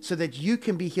 crucifixion so that you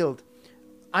can be healed.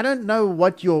 I don't know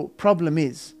what your problem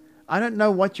is. I don't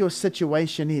know what your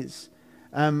situation is.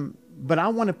 But I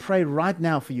want to pray right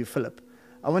now for you, Philip.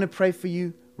 I want to pray for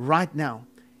you right now.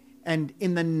 And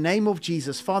in the name of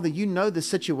Jesus, Father, you know the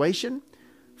situation.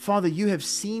 Father, you have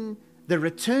seen the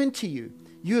return to you.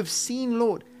 You have seen,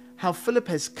 Lord, how Philip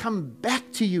has come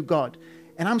back to you, God.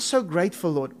 And I'm so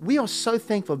grateful, Lord. We are so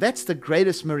thankful. That's the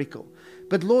greatest miracle.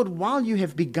 But Lord, while you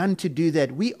have begun to do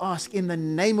that, we ask in the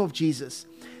name of Jesus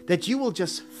that you will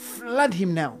just flood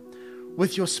him now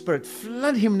with your Spirit.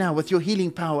 Flood him now with your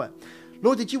healing power.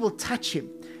 Lord, that you will touch him.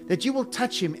 That you will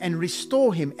touch him and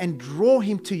restore him and draw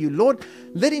him to you. Lord,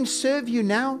 let him serve you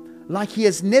now like he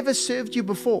has never served you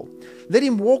before. Let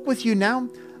him walk with you now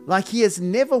like he has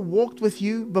never walked with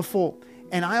you before.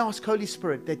 And I ask, Holy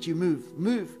Spirit, that you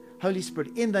move, Holy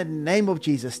Spirit, in the name of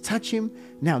Jesus. Touch him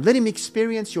now. Let him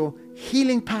experience your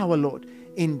healing power, Lord,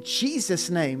 In Jesus'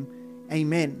 name,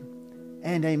 amen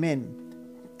and amen.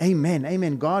 Amen.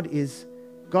 Amen. God is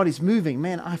moving.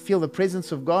 Man, I feel the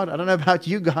presence of God. I don't know about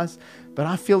you guys, but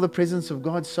I feel the presence of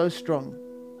God so strong.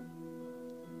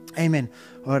 Amen.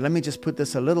 All right, let me just put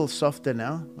this a little softer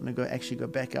now. I'm going to actually go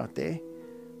back out there.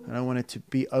 I don't want it to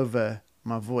be over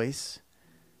my voice.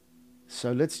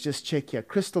 So let's just check here.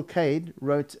 Crystal Cade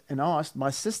wrote and asked, my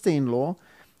sister-in-law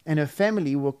and her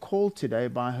family were called today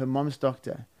by her mom's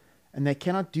doctor, and they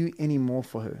cannot do any more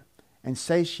for her and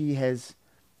say she has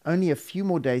only a few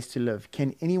more days to live.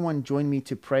 Can anyone join me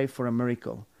to pray for a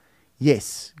miracle?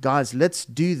 Yes, guys, let's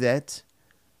do that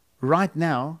right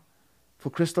now for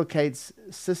Crystal Cade's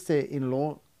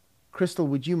sister-in-law. Crystal,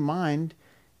 would you mind,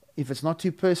 if it's not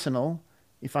too personal,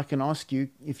 if I can ask you,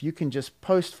 if you can just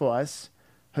post for us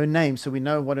her name so we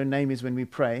know what her name is when we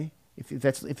pray. If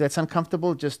that's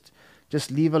uncomfortable, just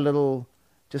leave a little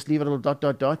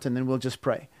dot, and then we'll just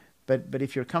pray. But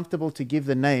if you're comfortable to give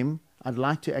the name, I'd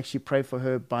like to actually pray for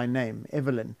her by name,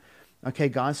 Evelyn. Okay,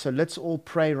 guys, so let's all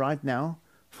pray right now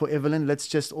for Evelyn. Let's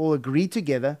just all agree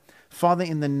together. Father,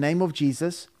 in the name of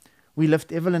Jesus, we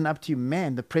lift Evelyn up to you.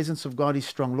 Man, the presence of God is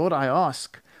strong. Lord, I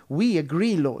ask, we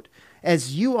agree, Lord,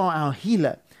 as you are our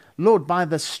healer. Lord, by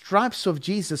the stripes of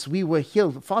Jesus, we were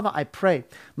healed. Father, I pray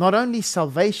not only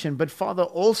salvation, but Father,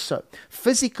 also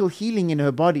physical healing in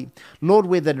her body. Lord,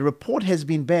 where the report has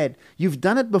been bad, you've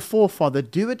done it before, Father.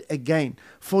 Do it again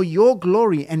for your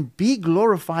glory and be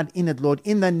glorified in it, Lord.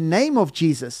 In the name of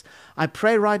Jesus, I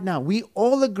pray right now, we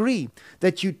all agree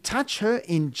that you touch her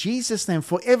in Jesus' name.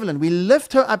 For Evelyn, we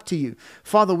lift her up to you.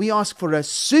 Father, we ask for a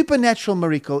supernatural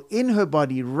miracle in her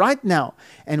body right now,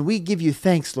 and we give you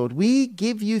thanks, Lord. We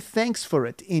give you thanks for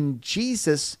it in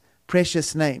Jesus'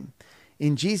 precious name.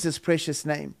 In Jesus' precious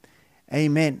name.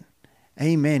 Amen.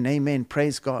 Amen. Amen.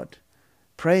 Praise God.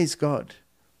 Praise God.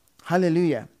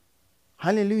 Hallelujah.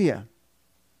 Hallelujah.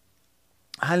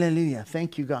 Hallelujah.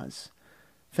 Thank you, guys.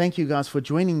 Thank you, guys, for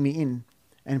joining me in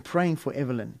and praying for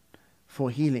Evelyn for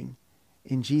healing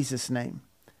in Jesus' name.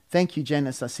 Thank you,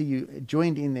 Janice. I see you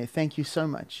joined in there. Thank you so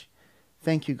much.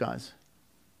 Thank you, guys.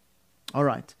 All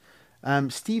right.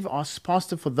 Steve asks,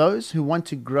 Pastor, for those who want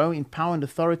to grow in power and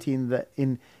authority in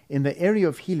the area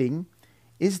of healing,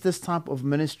 is this type of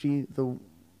ministry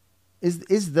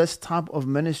is this type of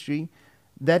ministry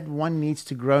that one needs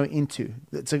to grow into?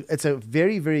 It's a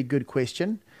very, very good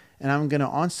question, and I'm going to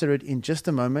answer it in just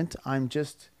a moment.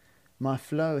 My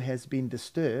flow has been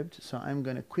disturbed, so I'm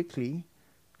going to quickly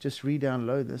just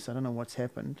re-download this. I don't know what's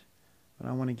happened, but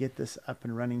I want to get this up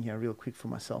and running here real quick for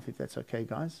myself, if that's okay,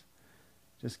 guys.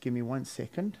 Just give me 1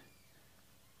 second,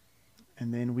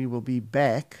 and then we will be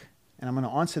back, and I'm going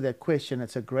to answer that question.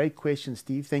 It's a great question,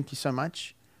 Steve. Thank you so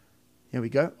much. Here we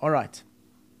go. All right.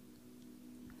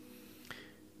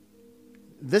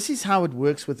 This is how it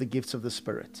works with the gifts of the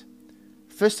Spirit.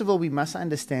 First of all, we must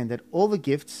understand that all the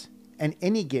gifts and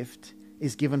any gift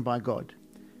is given by God.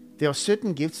 There are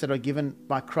certain gifts that are given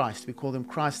by Christ. We call them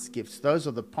Christ's gifts. Those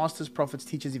are the pastors, prophets,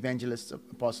 teachers, evangelists,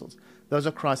 apostles. Those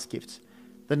are Christ's gifts.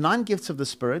 The 9 gifts of the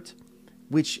Spirit,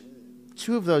 which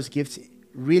 2 of those gifts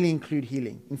really include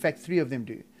healing. In fact, 3 of them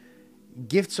do.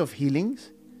 Gifts of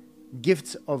healings,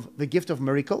 the gift of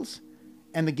miracles,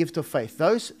 and the gift of faith.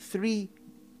 Those 3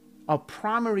 are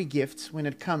primary gifts when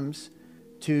it comes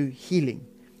to healing.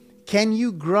 Can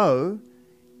you grow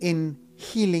in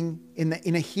healing, in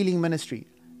a healing ministry?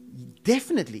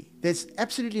 Definitely. There's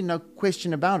absolutely no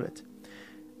question about it.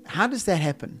 How does that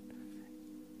happen?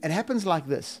 It happens like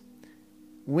this.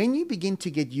 When you begin to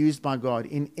get used by God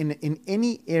in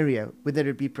any area, whether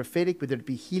it be prophetic, whether it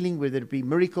be healing, whether it be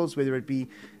miracles, whether it be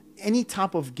any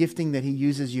type of gifting that he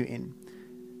uses you in,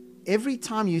 every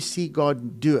time you see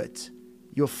God do it,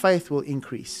 your faith will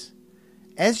increase.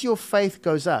 As your faith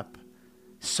goes up,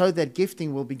 so that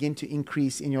gifting will begin to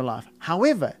increase in your life.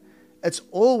 However, it's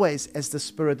always as the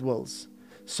Spirit wills.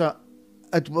 So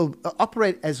it will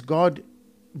operate as God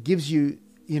gives you,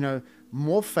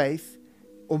 more faith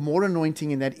or more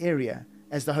anointing in that area.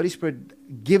 As the Holy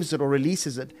Spirit gives it or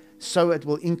releases it, so it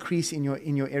will increase in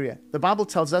your area. The Bible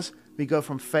tells us we go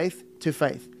from faith to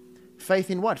faith.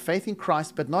 Faith in what? Faith in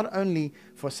Christ, but not only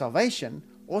for salvation,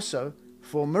 also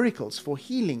for miracles, for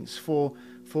healings, for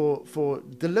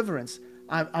deliverance.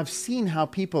 I've seen how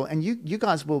people, and you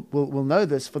guys will know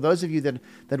this, for those of you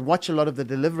that watch a lot of the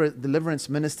deliverance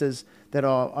ministers that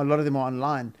are, a lot of them are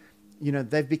online,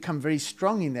 they've become very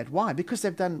strong in that. Why? Because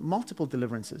they've done multiple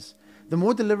deliverances. The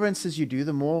more deliverances you do,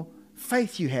 the more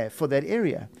faith you have for that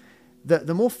area.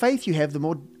 The more faith you have, the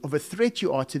more of a threat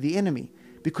you are to the enemy,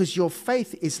 because your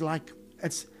faith is like,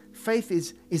 it's Faith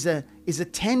is a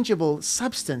tangible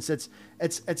substance. It's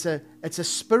a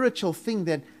spiritual thing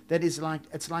that is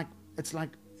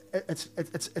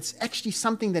it's actually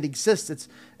something that exists.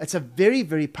 It's a very,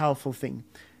 very powerful thing.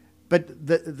 But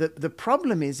the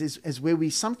problem is where we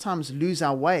sometimes lose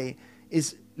our way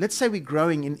is, let's say we're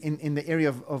growing in the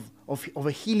area of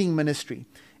a healing ministry,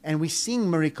 and we're seeing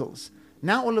miracles.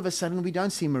 Now all of a sudden we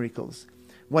don't see miracles.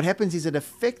 What happens is it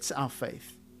affects our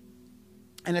faith.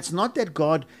 And it's not that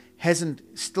God hasn't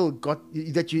still got,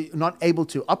 that you're not able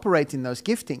to operate in those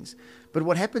giftings. But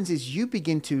what happens is you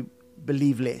begin to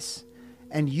believe less,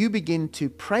 and you begin to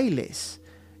pray less,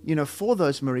 for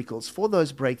those miracles, for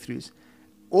those breakthroughs.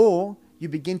 Or you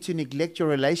begin to neglect your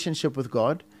relationship with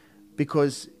God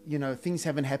because, things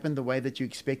haven't happened the way that you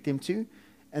expect them to.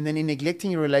 And then in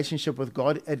neglecting your relationship with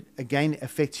God, it again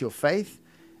affects your faith.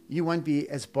 You won't be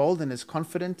as bold and as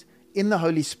confident in the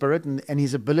Holy Spirit and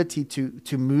His ability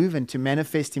to move and to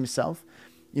manifest Himself.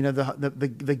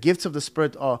 The gifts of the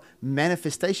Spirit are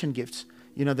manifestation gifts.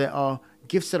 They are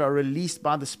gifts that are released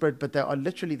by the Spirit, but they are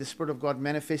literally the Spirit of God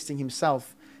manifesting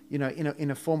Himself,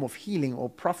 in a form of healing or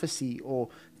prophecy or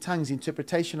tongues,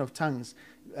 interpretation of tongues,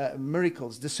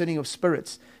 miracles, discerning of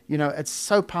spirits. It's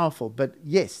so powerful. But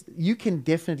yes, you can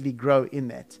definitely grow in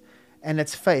that. And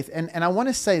it's faith. And I want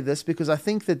to say this because I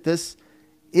think that this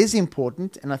is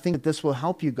important, and I think that this will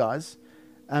help you guys.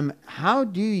 How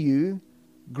do you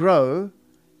grow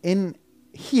in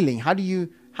healing? How do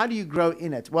you grow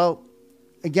in it? Well,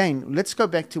 again, let's go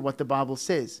back to what the Bible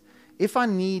says. If I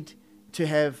need to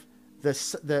have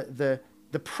the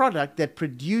product that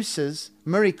produces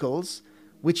miracles,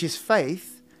 which is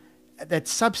faith, that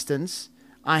substance,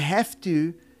 I have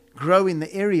to grow in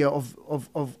the area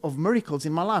of miracles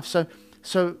in my life.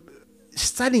 So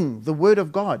studying the Word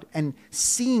of God and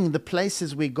seeing the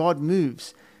places where God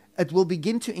moves, it will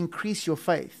begin to increase your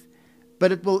faith.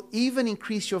 But it will even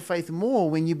increase your faith more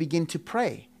when you begin to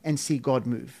pray and see God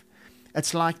move.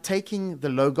 It's like taking the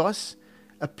Logos,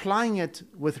 applying it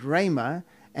with Rhema,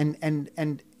 and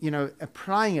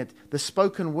applying it, the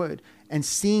spoken word, and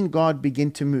seeing God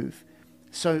begin to move.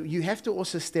 So you have to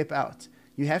also step out.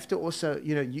 You have to also,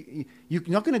 you're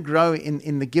not going to grow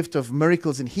in the gift of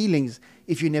miracles and healings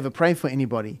if you never pray for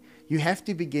anybody. You have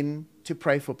to begin to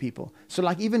pray for people. So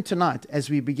like even tonight, as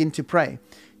we begin to pray,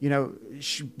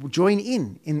 join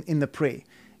in the prayer.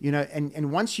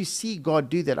 And once you see God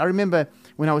do that, I remember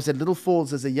when I was at Little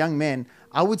Falls as a young man,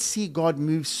 I would see God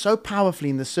move so powerfully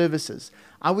in the services.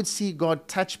 I would see God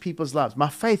touch people's lives. My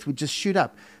faith would just shoot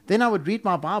up. Then I would read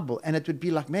my Bible and it would be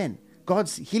like, man,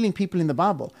 God's healing people in the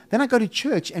Bible. Then I go to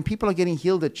church and people are getting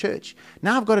healed at church.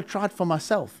 Now I've got to try it for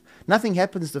myself. Nothing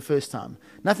happens the first time.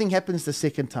 Nothing happens the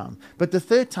second time. But the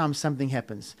third time something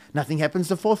happens. Nothing happens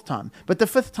the fourth time. But the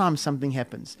fifth time something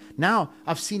happens. Now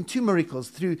I've seen 2 miracles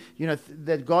through,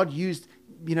 that God used,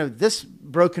 this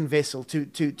broken vessel to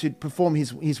perform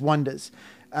his wonders.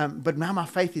 But now my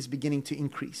faith is beginning to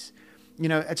increase.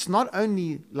 It's not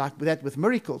only like that with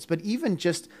miracles, but even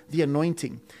just the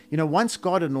anointing. Once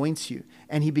God anoints you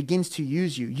and He begins to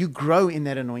use you, you grow in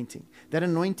that anointing. That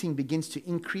anointing begins to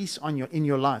increase in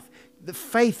your life. The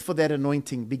faith for that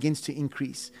anointing begins to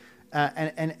increase.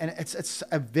 And it's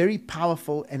a very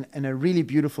powerful and a really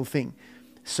beautiful thing.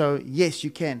 So yes, you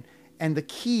can. And the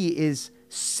key is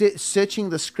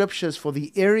searching the scriptures for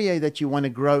the area that you want to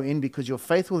grow in, because your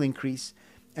faith will increase.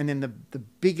 And then the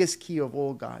biggest key of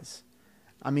all, guys,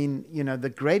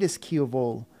 the greatest key of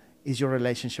all is your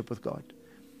relationship with God.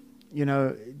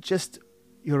 Just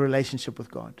your relationship with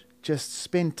God. Just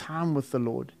spend time with the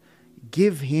Lord.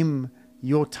 Give Him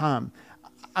your time.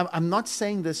 I'm not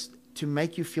saying this to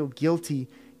make you feel guilty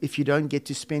if you don't get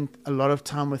to spend a lot of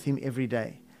time with Him every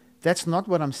day. That's not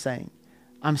what I'm saying.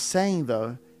 I'm saying,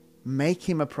 though, make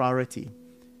Him a priority.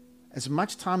 As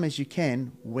much time as you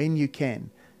can, when you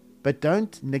can. But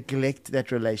don't neglect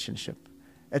that relationship.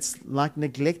 It's like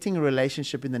neglecting a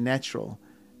relationship in the natural.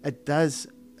 It does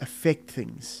affect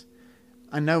things.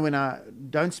 I know when I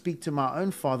don't speak to my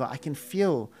own father, I can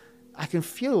feel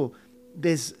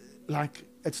there's like,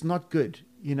 it's not good.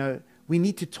 We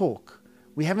need to talk.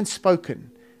 We haven't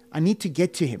spoken. I need to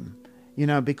get to him,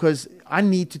 because I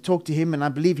need to talk to him and I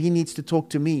believe he needs to talk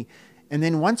to me. And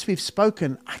then once we've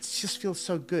spoken, I just feel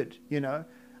so good,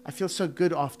 I feel so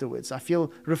good afterwards. I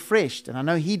feel refreshed, and I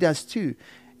know he does too.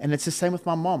 And it's the same with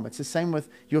my mom. It's the same with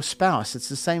your spouse. It's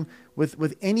the same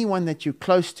with anyone that you're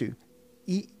close to,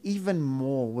 even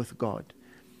more with God,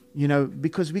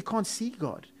 because we can't see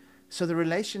God. So the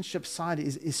relationship side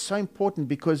is so important,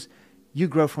 because you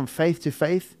grow from faith to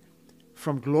faith,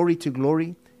 from glory to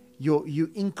glory. You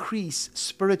increase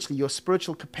spiritually. Your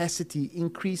spiritual capacity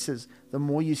increases the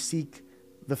more you seek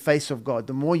the face of God,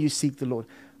 the more you seek the Lord.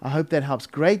 I hope that helps.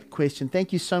 Great question.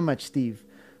 Thank you so much, Steve,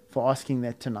 for asking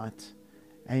that tonight.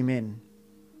 Amen.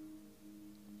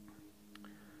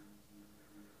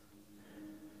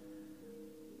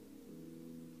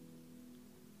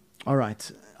 All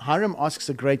right. Hiram asks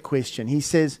a great question. He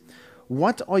says,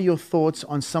 what are your thoughts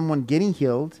on someone getting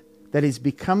healed that is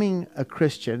becoming a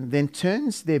Christian, then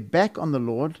turns their back on the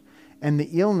Lord, and the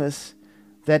illness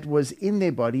that was in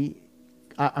their body,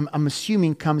 I'm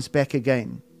assuming, comes back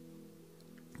again?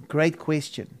 Great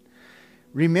question.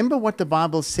 Remember what the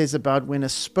Bible says about when a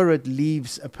spirit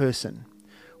leaves a person.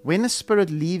 When a spirit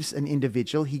leaves an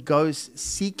individual, he goes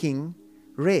seeking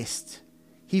rest.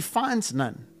 He finds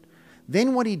none.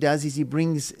 Then what he does is he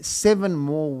brings 7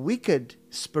 more wicked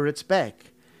spirits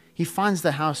back. He finds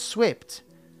the house swept.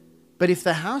 But if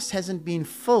the house hasn't been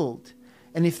filled,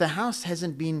 and if the house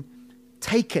hasn't been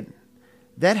taken,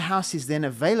 that house is then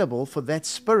available for that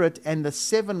spirit and the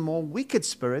 7 more wicked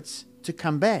spirits to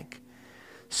come back.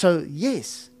 So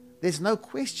yes, there's no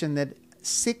question that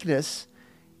sickness,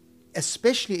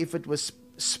 especially if it was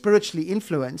spiritually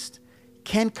influenced,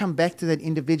 can come back to that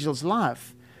individual's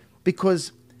life,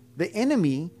 because the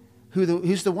enemy,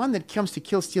 who's the one that comes to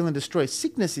kill, steal, and destroy,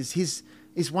 sickness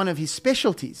is one of his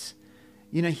specialties.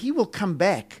 You know, he will come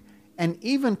back, and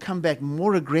even come back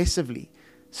more aggressively.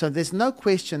 So there's no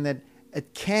question that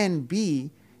it can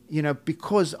be, you know,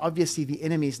 because obviously the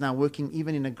enemy is now working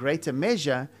even in a greater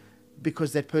measure,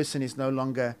 because that person is no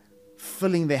longer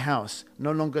filling their house,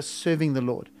 no longer serving the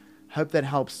Lord. Hope that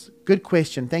helps. Good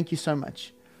question. Thank you so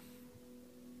much.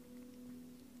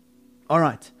 All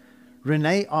right.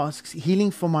 Renee asks,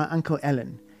 healing for my Uncle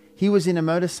Alan. He was in a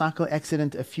motorcycle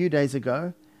accident a few days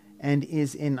ago and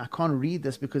is in, I can't read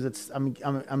this because it's,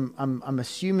 I'm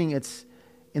assuming it's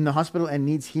in the hospital and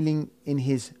needs healing in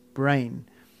his brain.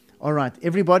 All right,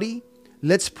 everybody,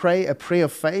 let's pray a prayer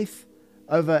of faith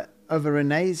over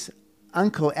Renee's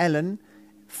Uncle Alan.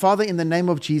 Father, in the name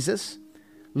of Jesus,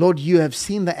 Lord, you have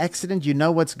seen the accident. You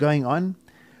know what's going on.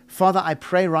 Father, I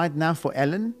pray right now for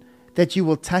Alan, that you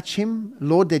will touch him,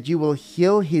 Lord, that you will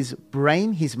heal his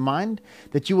brain, his mind,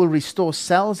 that you will restore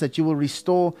cells, that you will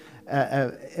restore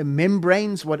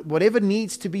membranes, whatever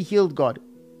needs to be healed, God.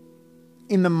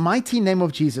 In the mighty name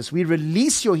of Jesus, we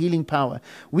release your healing power.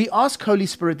 We ask, Holy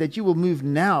Spirit, that you will move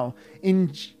now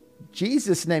in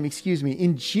Jesus' name,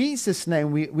 in Jesus'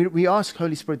 name, we ask,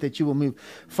 Holy Spirit, that you will move.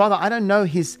 Father, I don't know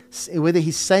whether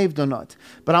he's saved or not,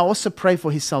 but I also pray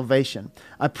for his salvation.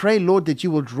 I pray, Lord, that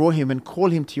you will draw him and call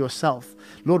him to yourself.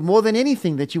 Lord, more than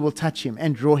anything, that you will touch him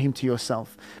and draw him to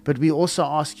yourself. But we also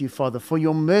ask you, Father, for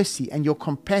your mercy and your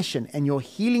compassion and your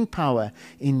healing power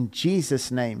in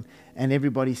Jesus' name. And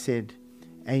everybody said,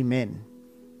 amen.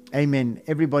 Amen.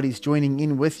 Everybody's joining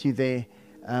in with you there.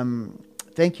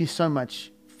 Thank you so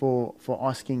much for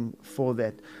asking for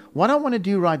that. What I want to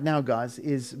do right now, guys,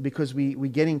 is because we're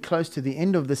getting close to the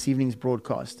end of this evening's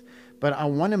broadcast, but I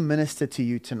want to minister to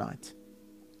you tonight.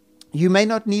 You may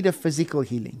not need a physical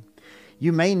healing.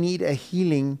 You may need a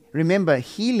healing. Remember,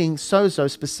 healing, sozo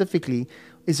specifically,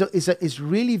 is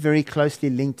really very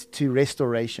closely linked to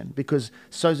restoration, because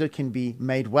sozo can be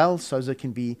made well, sozo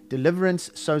can be deliverance,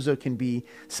 sozo can be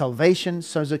salvation,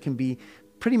 sozo can be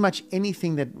pretty much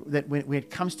anything that when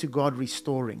it comes to God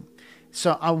restoring.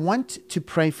 So I want to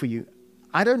pray for you.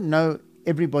 I don't know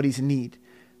everybody's need,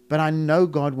 but I know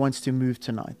God wants to move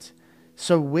tonight.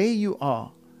 So where you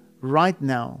are right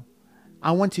now,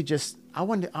 I want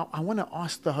to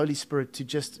ask the Holy Spirit to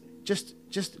just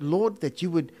Lord, that you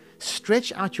would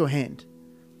stretch out your hand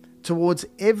towards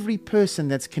every person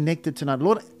that's connected tonight.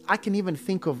 Lord, I can even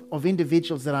think of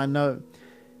individuals that I know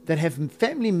that have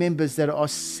family members that are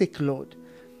sick, Lord,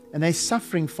 and they're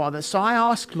suffering, Father. So I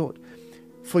ask, Lord,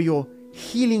 for your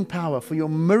healing power, for your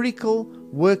miracle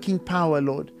working power,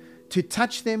 Lord, to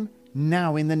touch them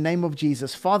now in the name of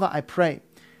Jesus. Father, I pray,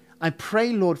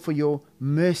 Lord, for your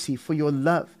mercy, for your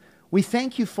love. We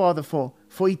thank you, Father, for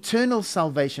eternal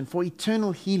salvation, for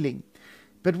eternal healing.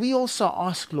 But we also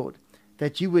ask, Lord,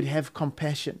 that you would have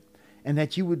compassion and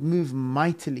that you would move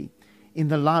mightily in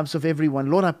the lives of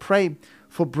everyone. Lord, I pray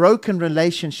for broken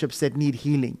relationships that need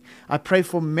healing. I pray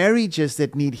for marriages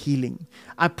that need healing.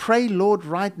 I pray, Lord,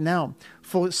 right now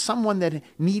for someone that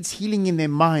needs healing in their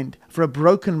mind, for a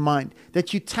broken mind,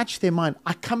 that you touch their mind.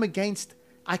 I come against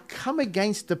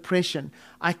depression.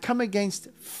 I come against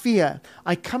fear.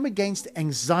 I come against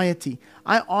anxiety.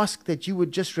 I ask that you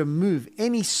would just remove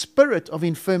any spirit of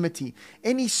infirmity,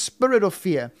 any spirit of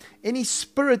fear, any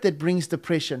spirit that brings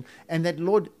depression, and that,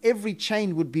 Lord, every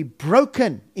chain would be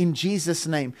broken in Jesus'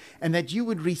 name, and that you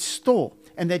would restore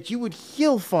and that you would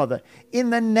heal, Father, in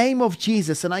the name of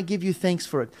Jesus. And I give you thanks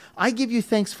for it. I give you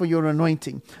thanks for your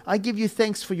anointing. I give you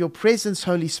thanks for your presence,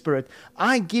 Holy Spirit.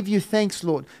 I give you thanks,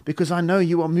 Lord, because I know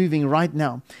you are moving right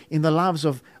now in the lives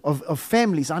of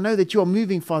families. I know that you are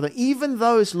moving, Father, even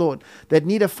those, Lord, that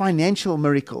need a financial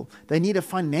miracle. They need a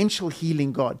financial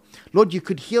healing, God. Lord, you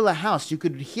could heal a house. You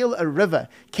could heal a river.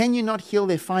 Can you not heal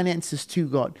their finances too,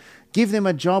 God? Give them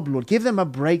a job, Lord. Give them a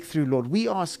breakthrough, Lord. We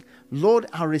ask, Lord,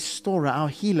 our restorer, our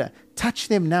healer, touch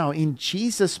them now in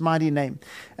Jesus' mighty name.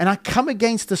 And I come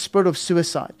against the spirit of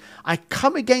suicide. I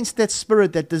come against that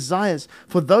spirit that desires,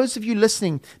 for those of you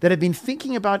listening that have been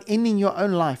thinking about ending your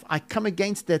own life, I come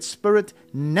against that spirit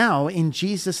now in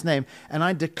Jesus' name. And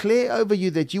I declare over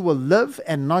you that you will live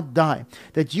and not die,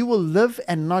 that you will live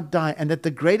and not die, and that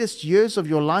the greatest years of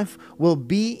your life will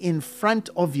be in front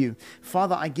of you.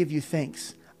 Father, I give you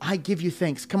thanks. I give you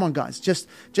thanks. Come on, guys. Just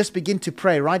begin to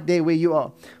pray right there where you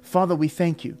are. Father, we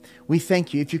thank you. We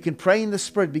thank you. If you can pray in the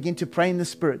Spirit, begin to pray in the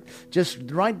Spirit. Just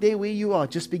right there where you are,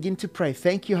 just begin to pray.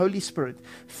 Thank you, Holy Spirit.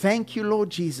 Thank you,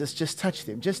 Lord Jesus. Just touch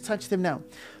them. Just touch them now.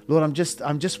 Lord, I'm just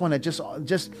want to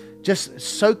just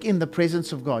soak in the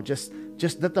presence of God. Just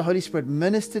let the Holy Spirit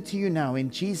minister to you now in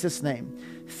Jesus' name.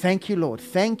 Thank you, Lord.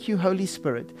 Thank you, Holy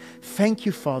Spirit. Thank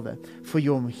you, Father, for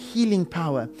your healing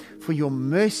power, for your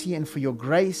mercy and for your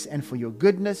grace and for your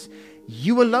goodness.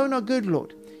 You alone are good,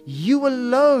 Lord. You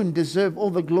alone deserve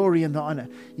all the glory and the honor.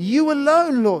 You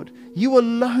alone, Lord. You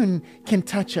alone can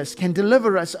touch us, can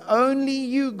deliver us. Only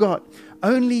you, God.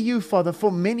 Only you, Father,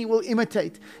 for many will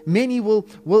imitate. Many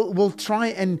will try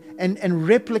and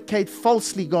replicate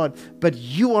falsely, God. But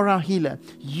you are our healer.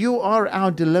 You are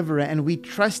our deliverer. And we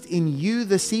trust in you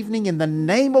this evening in the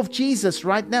name of Jesus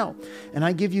right now. And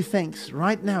I give you thanks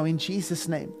right now in Jesus'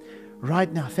 name.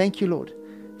 Right now. Thank you, Lord.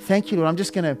 Thank you, Lord. I'm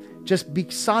just going to be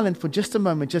silent for just a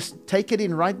moment. Just take it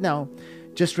in right now.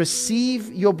 Just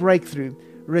receive your breakthrough.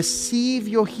 Receive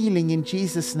your healing in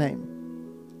Jesus' name.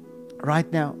 Right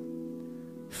now.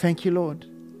 Thank you, Lord.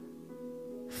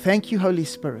 Thank you, Holy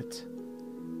Spirit.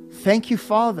 Thank you,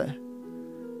 Father.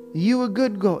 You are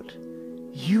good, God.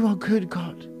 You are good,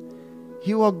 God.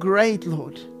 You are great,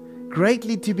 Lord.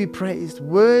 Greatly to be praised.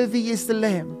 Worthy is the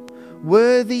Lamb.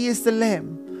 Worthy is the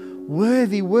Lamb.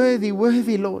 Worthy, worthy,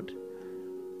 worthy, Lord.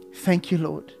 Thank you,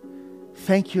 Lord.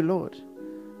 Thank you, Lord.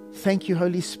 Thank you,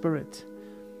 Holy Spirit.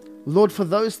 Lord, for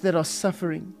those that are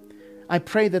suffering, I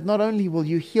pray that not only will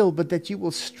you heal, but that you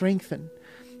will strengthen.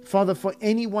 Father, for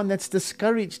anyone that's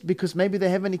discouraged because maybe they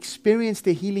haven't experienced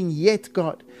their healing yet,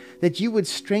 God, that you would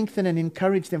strengthen and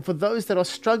encourage them. For those that are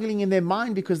struggling in their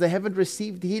mind because they haven't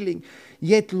received healing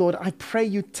yet, Lord, I pray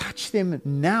you touch them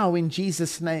now in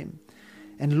Jesus' name.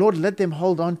 And Lord, let them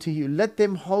hold on to you. Let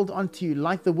them hold on to you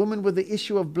like the woman with the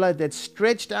issue of blood that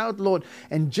stretched out, Lord,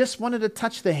 and just wanted to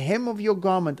touch the hem of your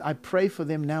garment. I pray for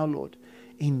them now, Lord,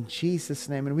 in Jesus'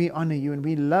 name. And we honor you and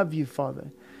we love you,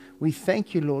 Father. We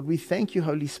thank you, Lord. We thank you,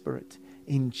 Holy Spirit.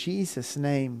 In Jesus'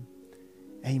 name,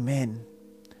 amen.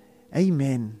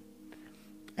 Amen.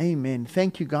 Amen.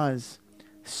 Thank you guys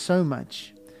so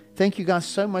much. Thank you guys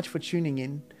so much for tuning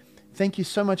in. Thank you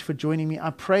so much for joining me. I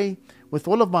pray with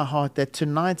all of my heart that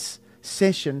tonight's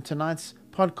session, tonight's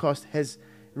podcast has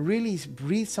really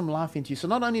breathed some life into you. So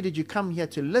not only did you come here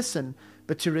to listen,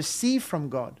 but to receive from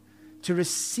God, to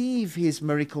receive his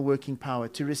miracle working power,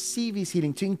 to receive his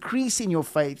healing, to increase in your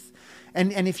faith.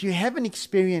 And if you haven't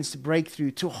experienced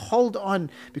breakthrough, to hold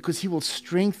on because he will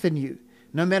strengthen you.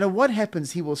 No matter what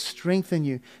happens, he will strengthen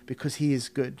you because he is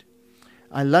good.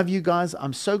 I love you guys.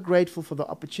 I'm so grateful for the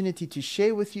opportunity to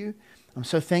share with you. I'm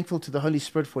so thankful to the Holy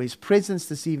Spirit for his presence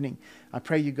this evening. I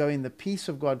pray you go in the peace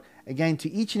of God. Again, to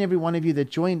each and every one of you that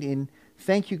joined in,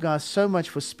 thank you guys so much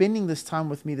for spending this time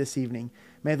with me this evening.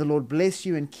 May the Lord bless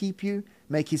you and keep you.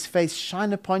 Make his face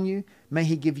shine upon you. May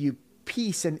he give you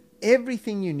peace and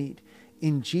everything you need.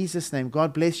 In Jesus' name,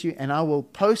 God bless you. And I will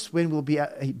post when we'll be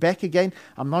back again.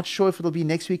 I'm not sure if it'll be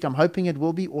next week. I'm hoping it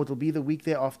will be, or it'll be the week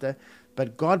thereafter.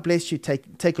 But God bless you.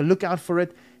 Take a look out for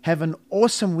it. Have an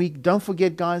awesome week. Don't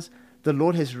forget, guys, the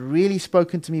Lord has really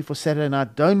spoken to me for Saturday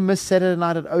night. Don't miss Saturday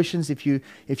night at Oceans if you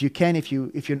can. If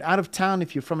you're out of town,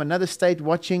 if you're from another state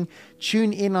watching,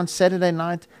 tune in on Saturday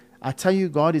night. I tell you,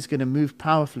 God is going to move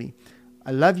powerfully.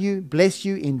 I love you. Bless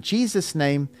you in Jesus'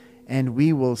 name. And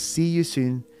we will see you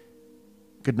soon.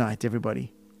 Good night,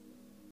 everybody.